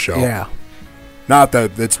on this show. Yeah. Not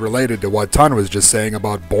that it's related to what Ton was just saying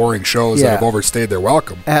about boring shows that have overstayed their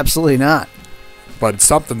welcome. Absolutely not. But it's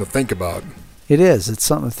something to think about. It is. It's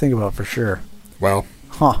something to think about for sure. Well,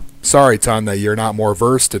 sorry, Ton, that you're not more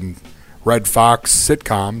versed in Red Fox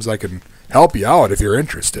sitcoms. I can help you out if you're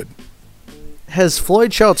interested. Has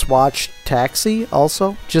Floyd Shouts watched Taxi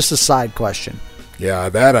also? Just a side question. Yeah,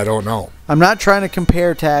 that I don't know. I'm not trying to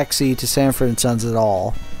compare Taxi to Sanford and Sons at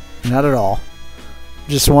all. Not at all.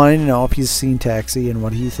 Just wanting to know if he's seen Taxi and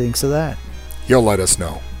what he thinks of that. He'll let us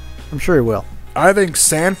know. I'm sure he will. I think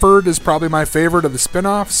Sanford is probably my favorite of the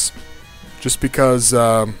spinoffs, just because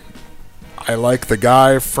I like the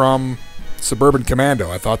guy from Suburban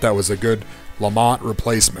Commando. I thought that was a good Lamont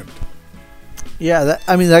replacement. Yeah,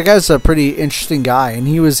 that guy's a pretty interesting guy, and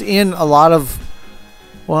he was in a lot of,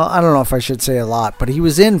 well, I don't know if I should say a lot, but he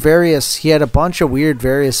was in he had a bunch of weird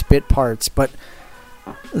various bit parts, but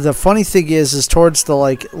the funny thing is towards the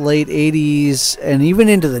late 80s and even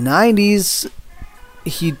into the 90s,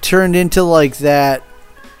 he turned into that,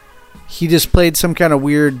 he just played some kind of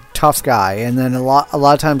weird tough guy, and then a lot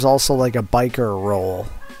of times also like a biker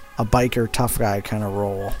tough guy kind of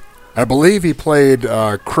role. I believe he played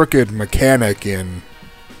crooked mechanic in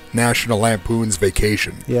National Lampoon's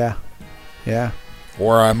Vacation. Yeah.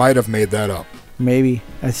 Or I might have made that up. Maybe.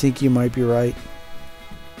 I think you might be right.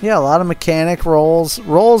 Yeah, a lot of mechanic roles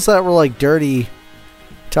that were like dirty,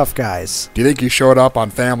 tough guys. Do you think he showed up on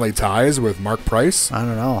Family Ties with Marc Price? I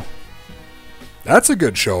don't know. That's a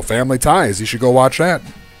good show, Family Ties. You should go watch that.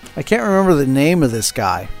 I can't remember the name of this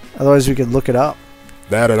guy. Otherwise, we could look it up.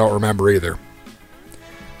 That I don't remember either.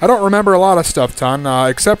 I don't remember a lot of stuff, Ton,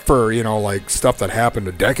 except for, stuff that happened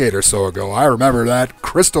a decade or so ago. I remember that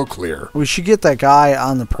crystal clear. We should get that guy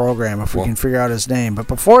on the program if we can figure out his name. But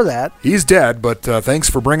before that... He's dead, but thanks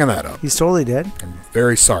for bringing that up. He's totally dead? I'm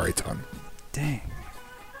very sorry, Ton. Dang.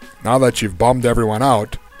 Now that you've bummed everyone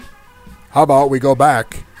out, how about we go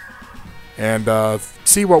back and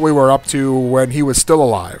see what we were up to when he was still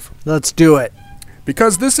alive? Let's do it.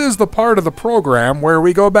 Because this is the part of the program where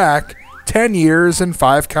we go back 10 years in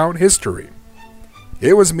 5-count history.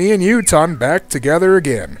 It was me and you, Ton, back together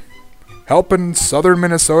again, helping southern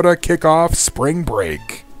Minnesota kick off spring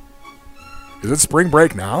break. Is it spring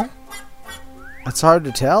break now? It's hard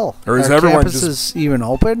to tell. Or is Our everyone campus is even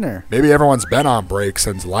open? Or maybe everyone's been on break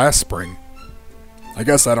since last spring. I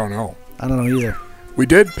guess I don't know. I don't know either. We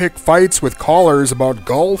did pick fights with callers about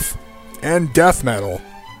golf and death metal.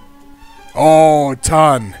 Oh,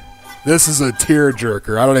 Ton. This is a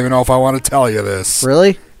tearjerker. I don't even know if I want to tell you this.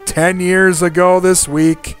 Really? 10 years ago this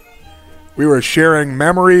week, we were sharing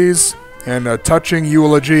memories and a touching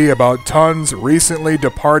eulogy about Ton's recently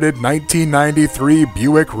departed 1993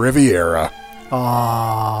 Buick Riviera.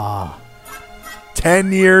 Ah.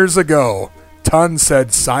 10 years ago, Ton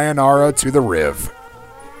said sayonara to the Riv.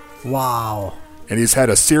 Wow. And he's had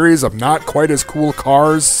a series of not quite as cool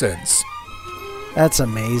cars since. That's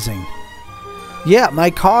amazing. Yeah, my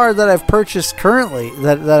car that I've purchased currently,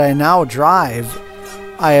 that I now drive,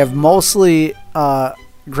 I have mostly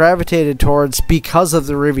gravitated towards because of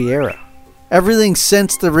the Riviera. Everything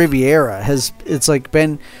since the Riviera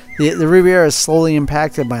the Riviera has slowly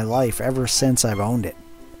impacted my life ever since I've owned it.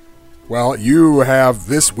 Well, you have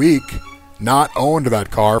this week not owned that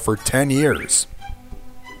car for 10 years.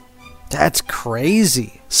 That's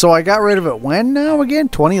crazy. So I got rid of it when now again?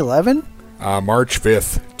 2011? March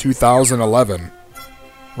 5th, 2011.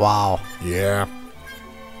 Wow. Yeah.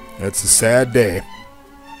 It's a sad day.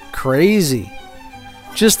 Crazy.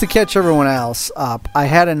 Just to catch everyone else up, I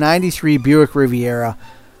had a 93 Buick Riviera,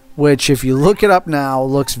 which if you look it up now,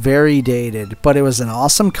 looks very dated, but it was an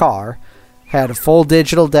awesome car. Had a full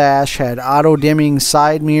digital dash, had auto-dimming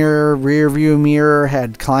side mirror, rear view mirror,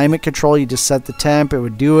 had climate control. You just set the temp, it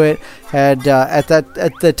would do it. Had at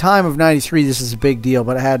the time of 93, this is a big deal,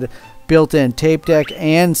 but it had built-in tape deck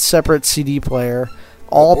and separate CD player,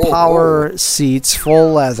 all power seats,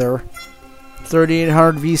 full leather,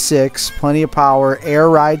 3800 V6, plenty of power, air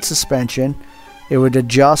ride suspension. It would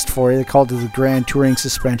adjust for you. They called it the Grand Touring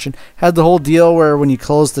suspension. Had the whole deal where when you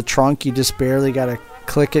close the trunk, you just barely got to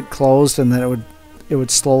click it closed, and then it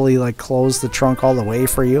would slowly close the trunk all the way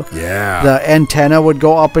for you. Yeah. The antenna would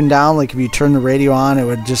go up and down. Like if you turn the radio on, it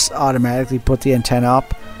would just automatically put the antenna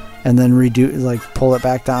up, and then pull it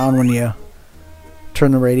back down when you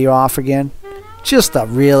turn the radio off again. Just a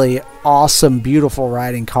really awesome, beautiful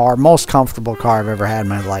riding car. Most comfortable car I've ever had in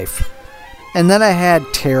my life. And then I had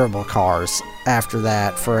terrible cars after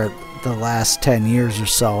that for the last 10 years or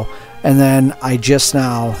so. And then I just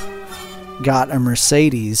now got a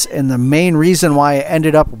Mercedes. And the main reason why I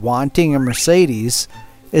ended up wanting a Mercedes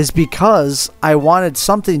is because I wanted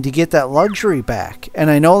something to get that luxury back. And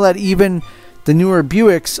I know that even the newer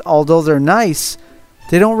Buicks, although they're nice,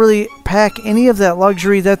 they don't really pack any of that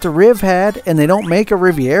luxury that the Riv had, and they don't make a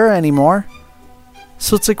Riviera anymore.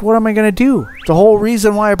 So it's like, what am I going to do? The whole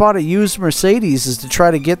reason why I bought a used Mercedes is to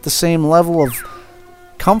try to get the same level of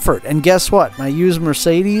comfort. And guess what? My used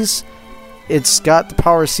Mercedes, it's got the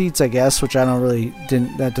power seats, I guess, which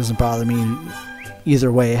that doesn't bother me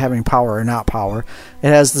either way, having power or not power. It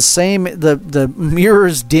has the same, the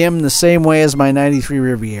mirrors dim the same way as my 93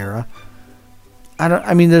 Riviera.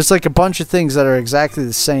 There's a bunch of things that are exactly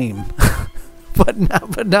the same, but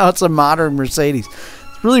now it's a modern Mercedes.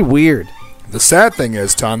 It's really weird. The sad thing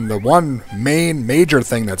is, Ton, the one major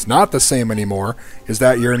thing that's not the same anymore is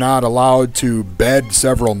that you're not allowed to bed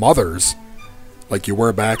several mothers like you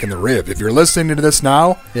were back in the Riv. If you're listening to this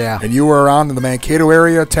now, and you were around in the Mankato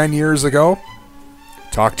area 10 years ago,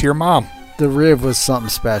 talk to your mom. The Riv was something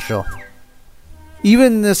special.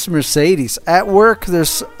 Even this Mercedes. At work,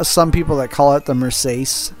 there's some people that call it the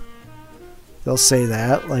Mercedes. They'll say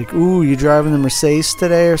that. Like, ooh, you driving the Mercedes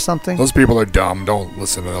today or something? Those people are dumb. Don't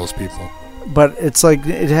listen to those people. But it's like,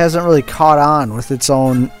 it hasn't really caught on with its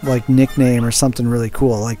own, like, nickname or something really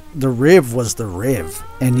cool. Like, the Riv was the Riv.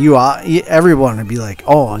 And everyone would be like,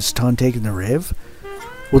 oh, is Ton taking the Riv?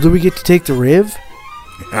 Well, do we get to take the Riv?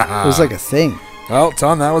 It was like a thing. Well,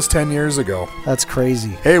 Ton, that was 10 years ago. That's crazy.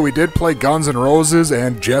 Hey, we did play Guns N' Roses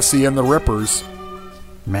and Jesse and the Rippers.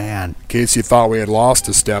 Man. In case you thought we had lost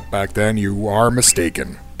a step back then, you are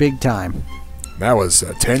mistaken. Big time. That was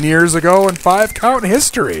 10 years ago in 5-count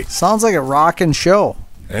history. Sounds like a rockin' show.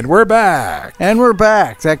 And we're back.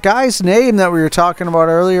 That guy's name that we were talking about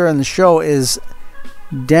earlier in the show is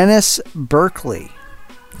Dennis Berkeley.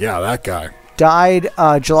 Yeah, that guy. Died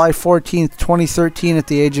July 14th, 2013 at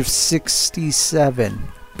the age of 67.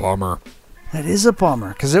 Bummer. That is a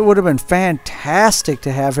bummer, because it would have been fantastic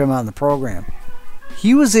to have him on the program.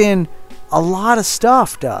 He was in a lot of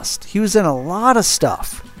stuff, Dust. He was in a lot of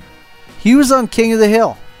stuff. He was on King of the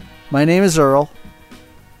Hill. My Name is Earl.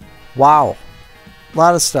 Wow. A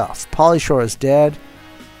lot of stuff. Pauly Shore is dead.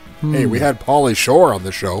 Hey, we had Pauly Shore on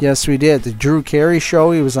the show. Yes, we did. The Drew Carey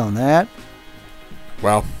show, he was on that.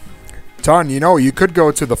 Well, Ton, you could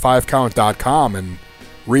go to the5count.com and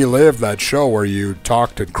relive that show where you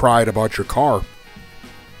talked and cried about your car.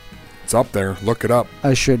 It's up there. Look it up.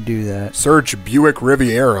 I should do that. Search Buick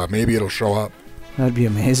Riviera. Maybe it'll show up. That'd be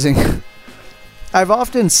amazing. I've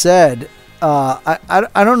often said,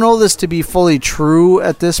 I don't know this to be fully true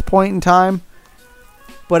at this point in time,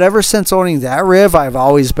 but ever since owning that Riv, I've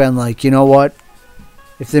always been like, you know what?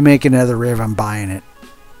 If they make another Riv, I'm buying it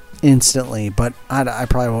instantly. But I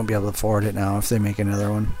probably won't be able to afford it now if they make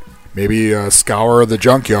another one. Maybe scour the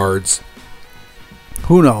junkyards.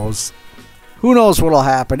 Who knows? Who knows what'll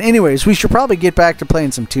happen? Anyways, we should probably get back to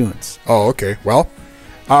playing some tunes. Oh, okay. Well,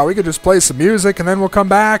 we could just play some music and then we'll come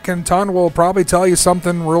back and Ton will probably tell you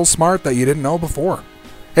something real smart that you didn't know before.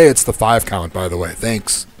 Hey, it's the 5-count, by the way.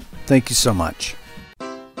 Thanks. Thank you so much.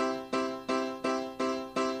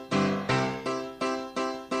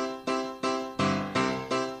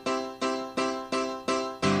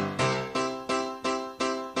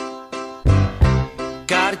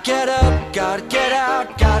 Gotta get up, gotta get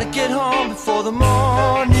out, gotta get home before the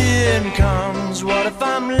morning comes. What if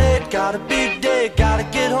I'm late? Got a big day, gotta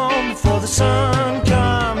get home before the sun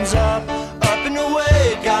comes up. Up and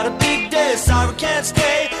away, got a big day, sorry can't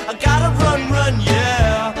stay. I gotta run,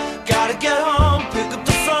 yeah. Gotta get home, pick up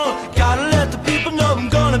the phone, gotta let the people know I'm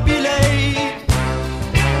gonna be late.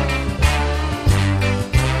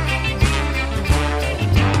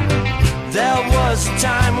 There was a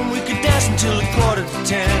time when we could dance until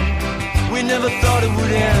 10:15. We never thought it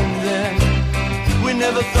would end then. We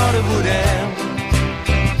never thought it would end.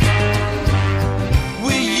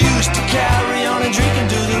 We used to carry on and drink and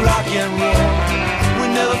do the rock and roll. We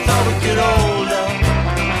never thought we'd get older.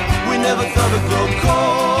 We never thought we'd grow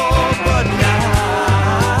cold. But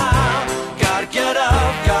now, gotta get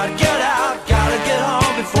up, gotta get out, gotta get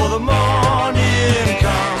home before the morning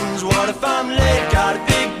comes. What if I'm late? Got a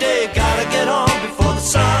big day, gotta get home before the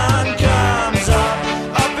sun comes up.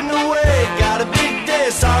 Up and away, got a big day,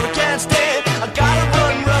 sorry can't stay. I gotta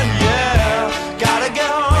run, yeah. Gotta get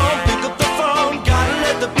home, pick up the phone, gotta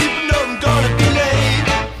let the people know I'm gonna be late.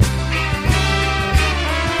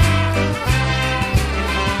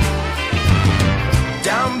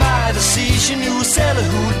 Down by the sea, she knew a sailor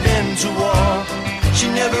who'd been to war. She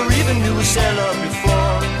never even knew a sailor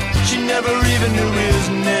before. She never even knew his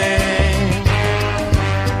name.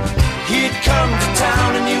 He'd come to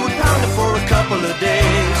town and he would pound her for a couple of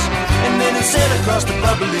days, and then he'd sail across the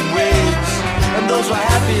bubbling waves, and those were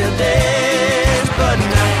happier days. But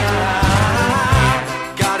now,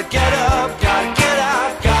 gotta get up, gotta get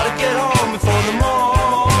out, gotta get home before the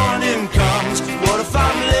morning comes. What if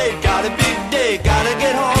I'm late? Got a big day, gotta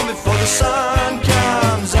get home before the sun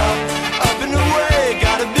comes up. Up and away,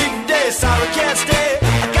 got a big day, sorry can't stay.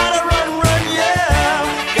 I gotta run, yeah.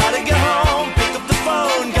 Gotta get home, pick up the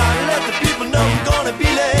phone, gotta let the people know I'm gonna be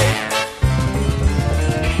late.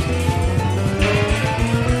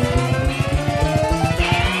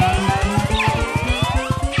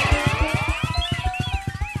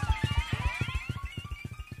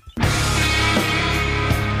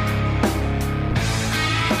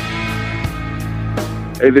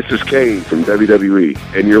 Hey, this is Kane from WWE,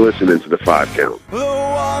 and you're listening to The 5 Count. The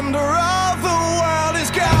wonder of the world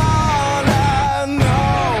is gone, I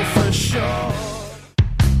know for sure.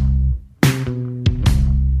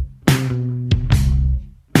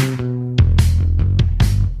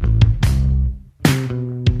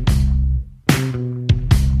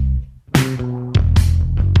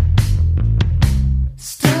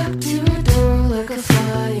 Stuck to a door like a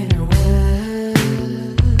fly in a web.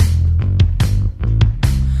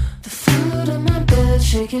 The foot of my bed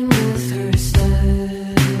shaking with her step.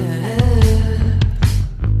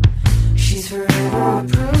 She's forever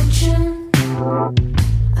approaching.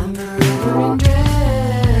 I'm forever in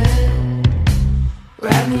dread.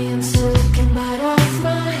 Wrap me in silk and bite off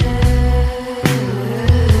my head.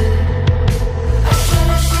 I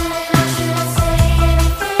shouldn't say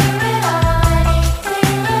anything at all,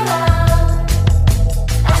 anything at all.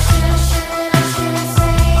 I shouldn't say anything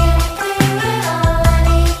at all,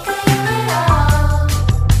 anything at all.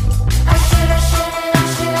 I shouldn't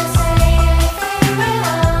say anything at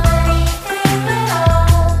all, anything at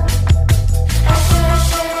all.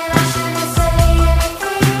 I shouldn't say anything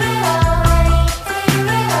at all, anything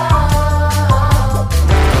at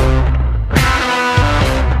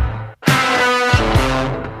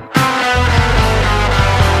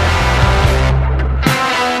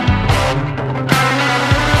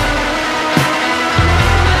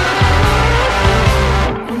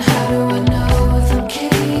And how do I know if I'm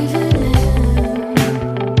caving in?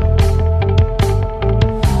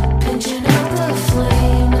 Pinching out the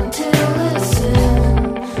flame until it's in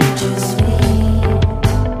just me.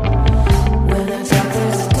 When I talk,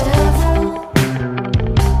 there's a devil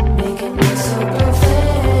making me so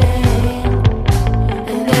profane,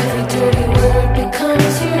 and every dirty word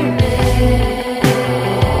becomes your name.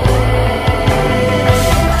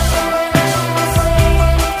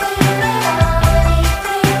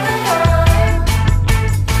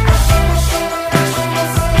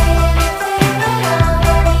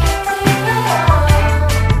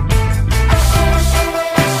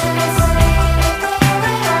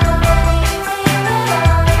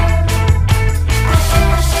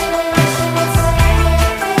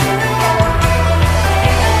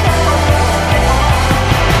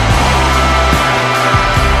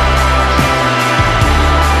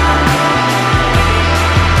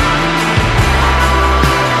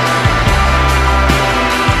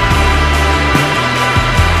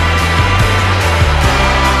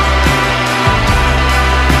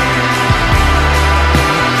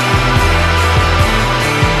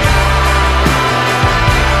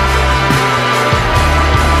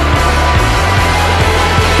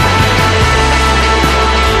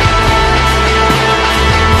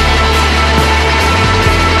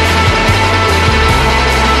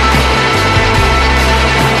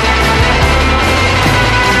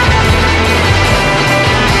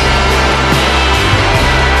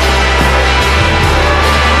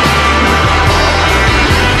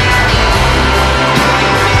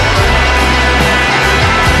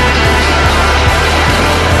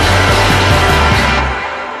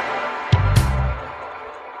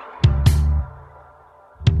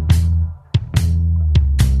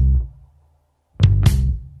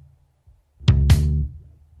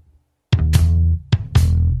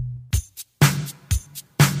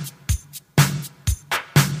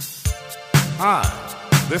 Hi,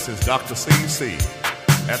 this is Dr. CC.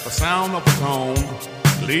 At the sound of the tone,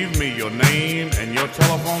 leave me your name and your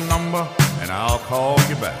telephone number, and I'll call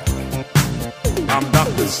you back. I'm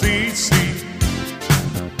Dr. CC.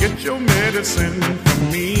 Get your medicine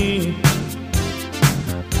from me.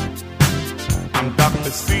 I'm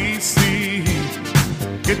Dr. CC.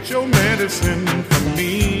 Get your medicine from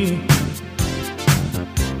me.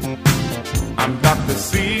 I'm Dr.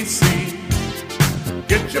 CC.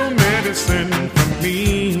 Get your medicine from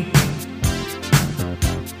me.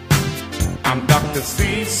 I'm Dr.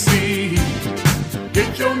 CC.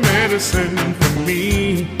 Get your medicine from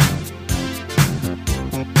me.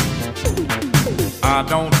 I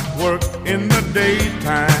don't work in the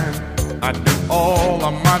daytime. I do all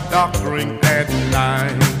of my doctoring at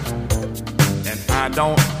night. And I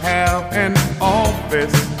don't have an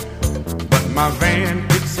office, but my van,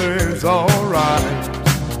 it serves all right.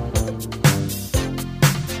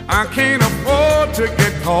 I can't afford to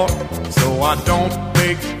get caught, so I don't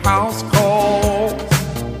make house calls.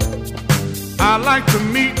 I like to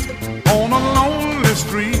meet on a lonely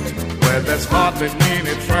street where there's hardly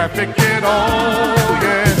any traffic at all.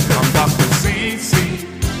 Yes, I'm Dr. CC.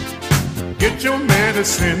 Get your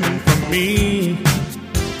medicine from me.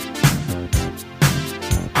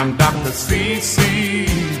 I'm Dr. CC.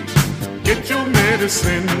 Get your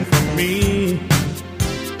medicine from me.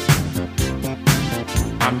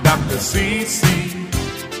 I'm Dr. CC.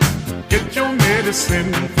 Get your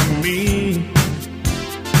medicine from me.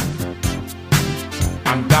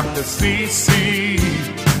 I'm Dr. CC.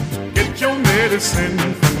 Get your medicine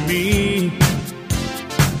from me.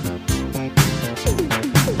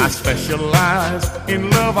 I specialize in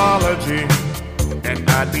loveology, and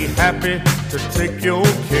I'd be happy to take your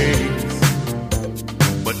case.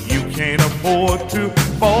 But you can't afford to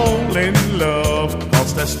fall in love,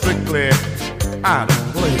 'cause that's strictly out of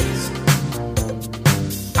place.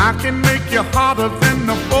 I can make you hotter than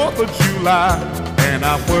the 4th of July, and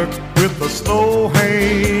I work with a slow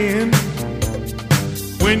hand.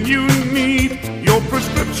 When you need your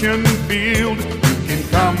prescription filled, you can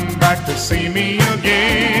come back to see me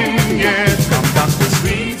again. Yes, I'm Dr.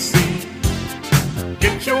 CC.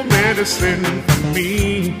 Get your medicine from me.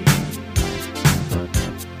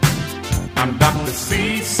 I'm Dr.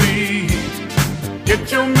 CC.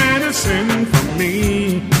 Get your medicine from me.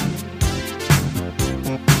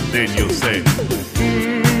 Then you'll say,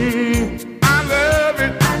 I love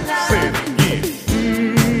it. Say it again.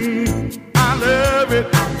 I love it.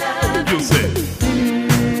 You'll say,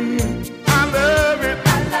 I love it.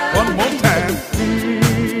 One more time.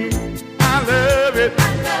 I love it.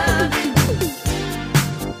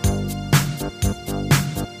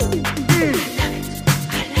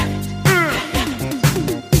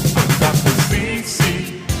 I'm Dr. CC.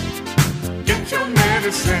 Get your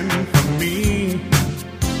medicine from me.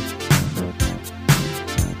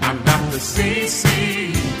 I'm Dr. CC.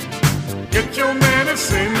 Get your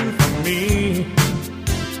medicine from me.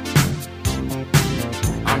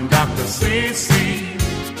 I'm Dr. CC.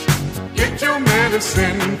 Get your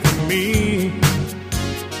medicine from me.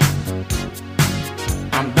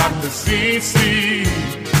 I'm Dr. CC.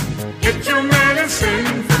 Get your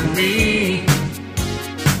medicine from me.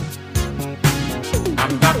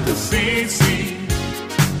 I'm Dr. CC.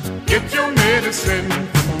 Get your medicine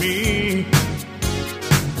from me.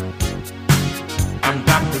 I'm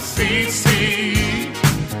Dr. CC.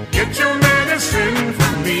 Get your medicine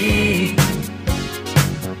from me.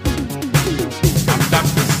 I'm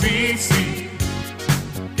Dr. CC.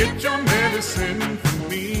 Get your medicine from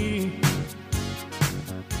me.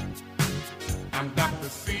 I'm Dr.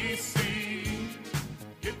 CC.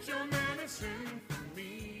 Get your medicine from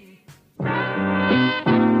me.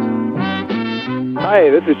 Hi,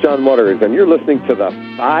 this is John Waters, and you're listening to the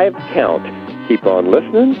 5 Count. Keep on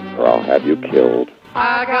listening, or I'll have you killed.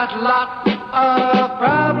 I got lots of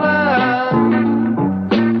problems.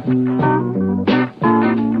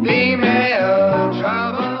 Female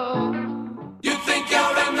trouble. You think you're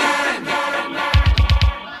a man?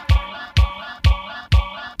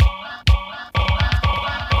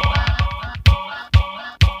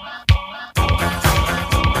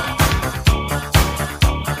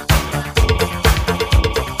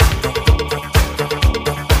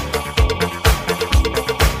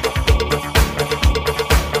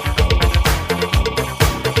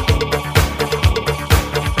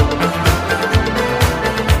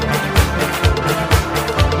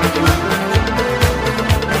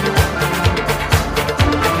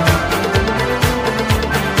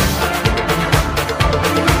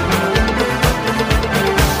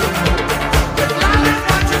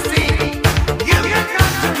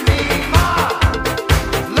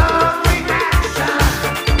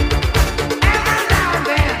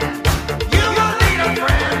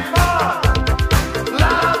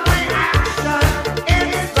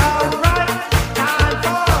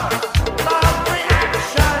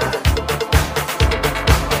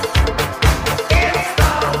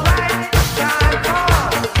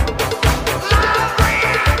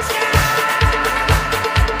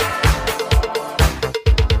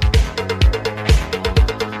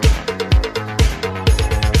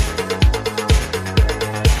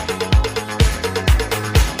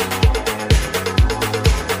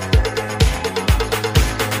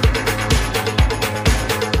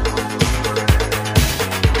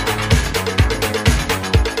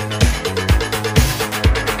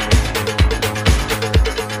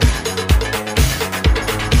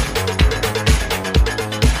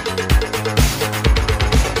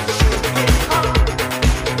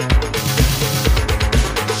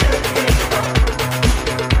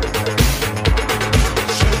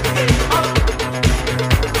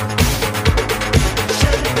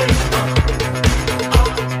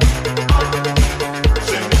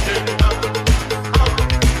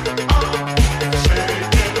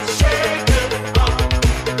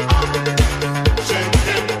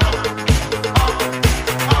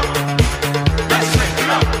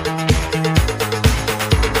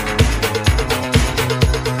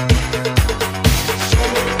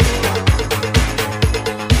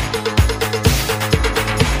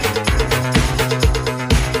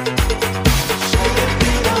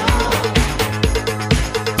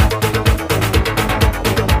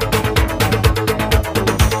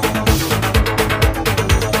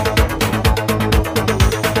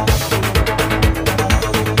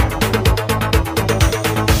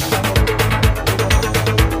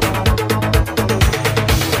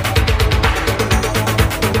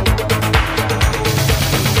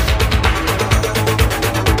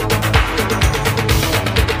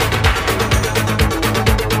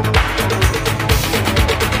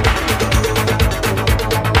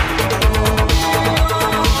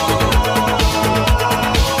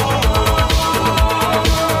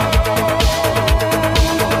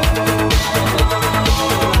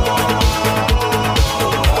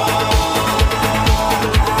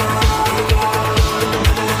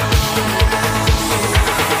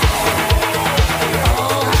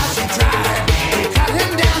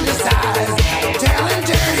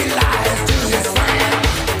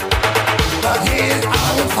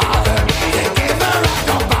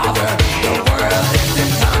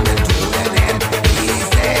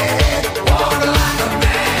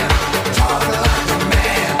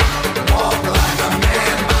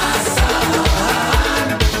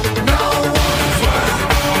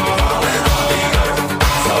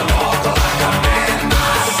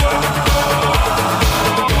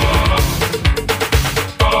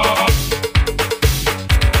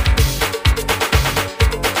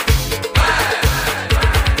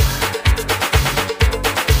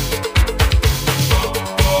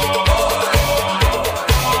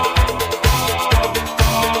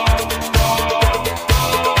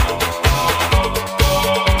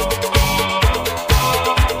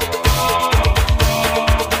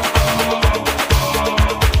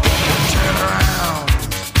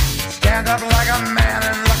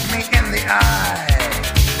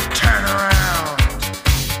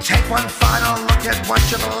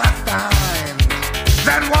 left behind.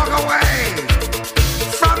 Then walk away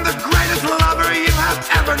from the greatest lover you have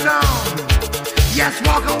ever known. Yes,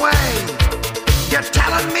 walk away. You're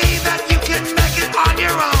telling me that you can make it on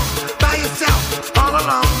your own, by yourself, all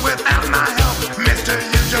alone, without my help. Mister,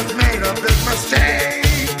 you just made a big mistake.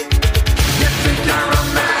 You think you're a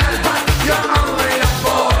man, but you're only a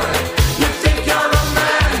boy. You think you're a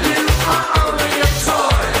man, you are only a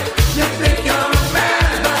toy. You think you're a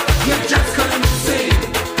man, but you just couldn't see.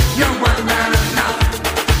 You weren't man enough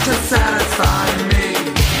to satisfy me.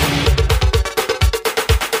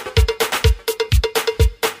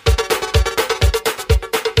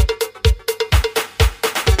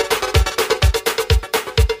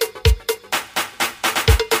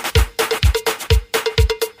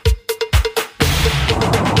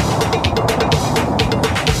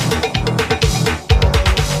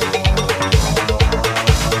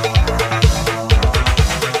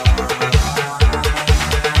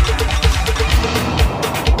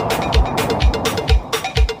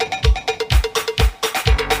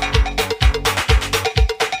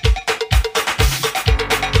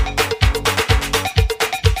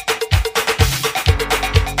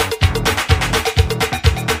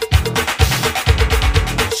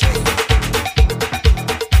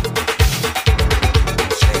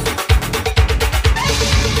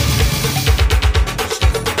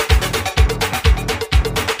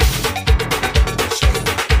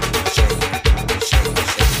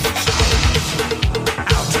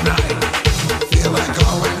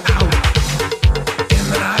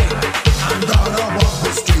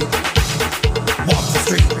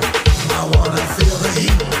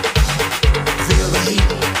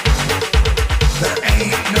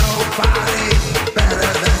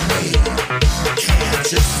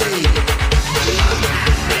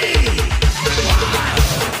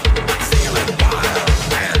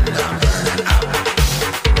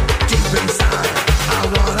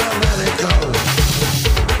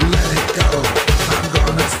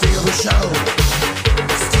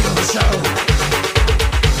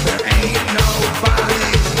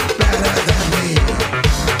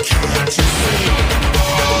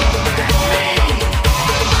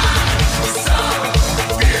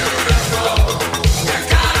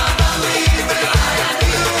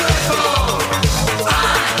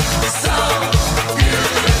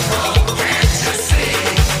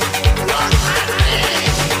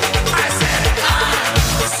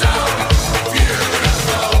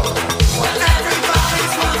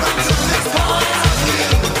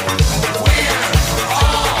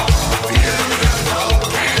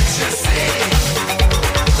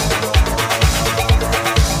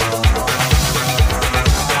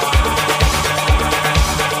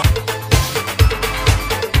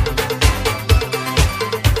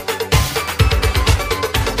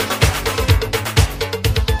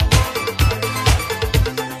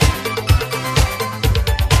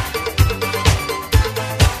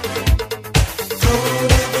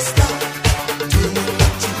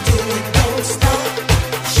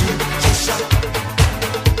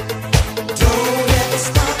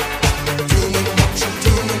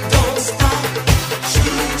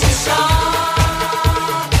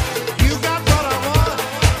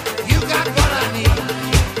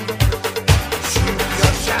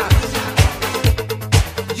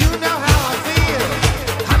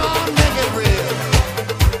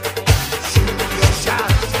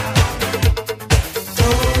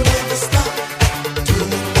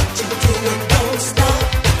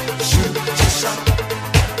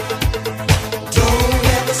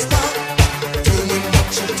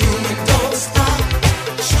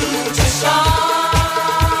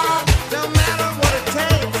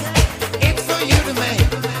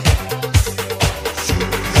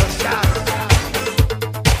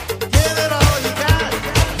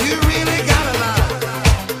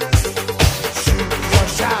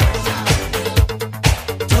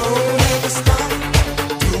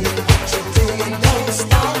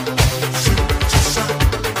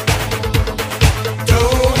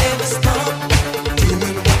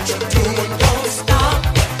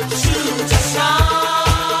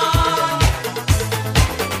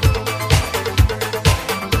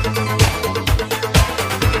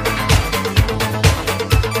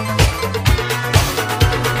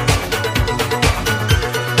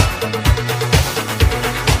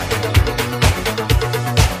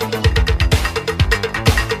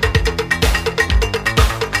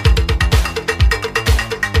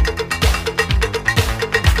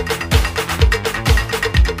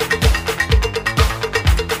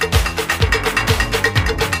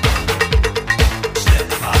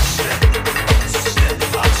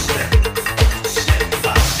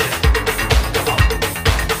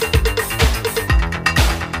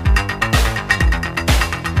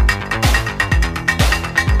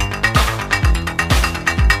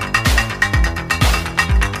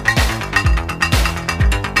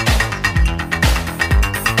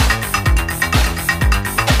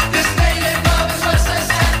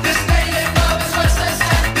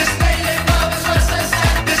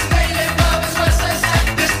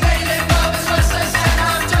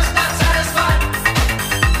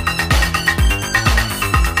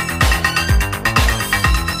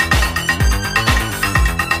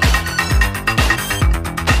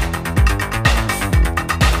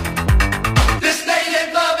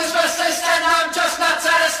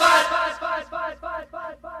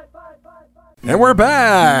 And we're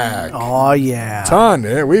back. Oh, yeah. Ton.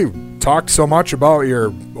 We talked so much about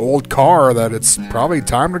your old car that it's probably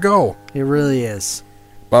time to go. It really is.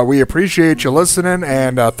 But we appreciate you listening,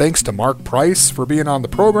 and thanks to Marc Price for being on the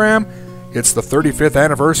program. It's the 35th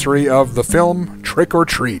anniversary of the film Trick or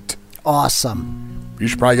Treat. Awesome. You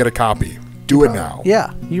should probably get a copy. Do it now.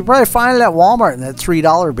 Yeah. You can probably find it at Walmart in that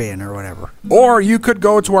 $3 bin or whatever. Or you could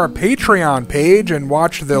go to our Patreon page and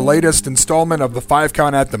watch the latest installment of the 5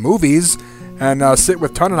 Count at the Movies and sit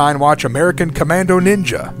with Ton and I and watch American Commando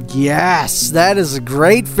Ninja. Yes, that is a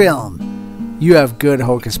great film. You have good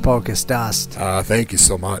Hocus Pocus dust. Thank you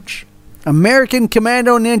so much. American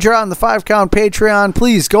Commando Ninja on the 5 Count Patreon.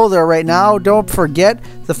 Please go there right now. Don't forget,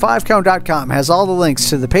 the5count.com has all the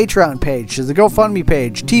links to the Patreon page, to the GoFundMe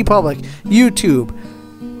page, TeePublic, YouTube,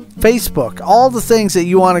 Facebook, all the things that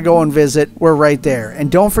you want to go and visit, we're right there.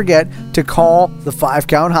 And don't forget to call the 5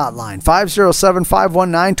 Count hotline,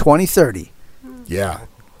 507-519-2030. Yeah.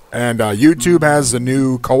 And YouTube has the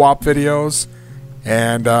new co-op videos.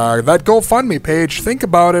 And that GoFundMe page, think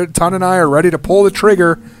about it. Ton and I are ready to pull the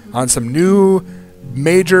trigger on some new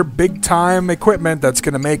major big-time equipment that's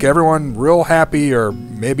going to make everyone real happy, or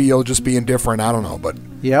maybe you'll just be indifferent. I don't know, but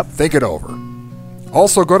think it over.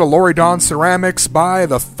 Also, go to Lori Dawn Ceramics, buy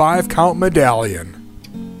the 5 Count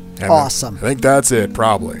medallion. And awesome. I think that's it,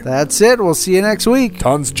 probably. That's it. We'll see you next week.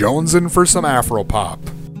 Tons jonesing for some Afro pop.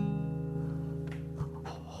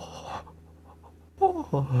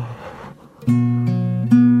 Oh.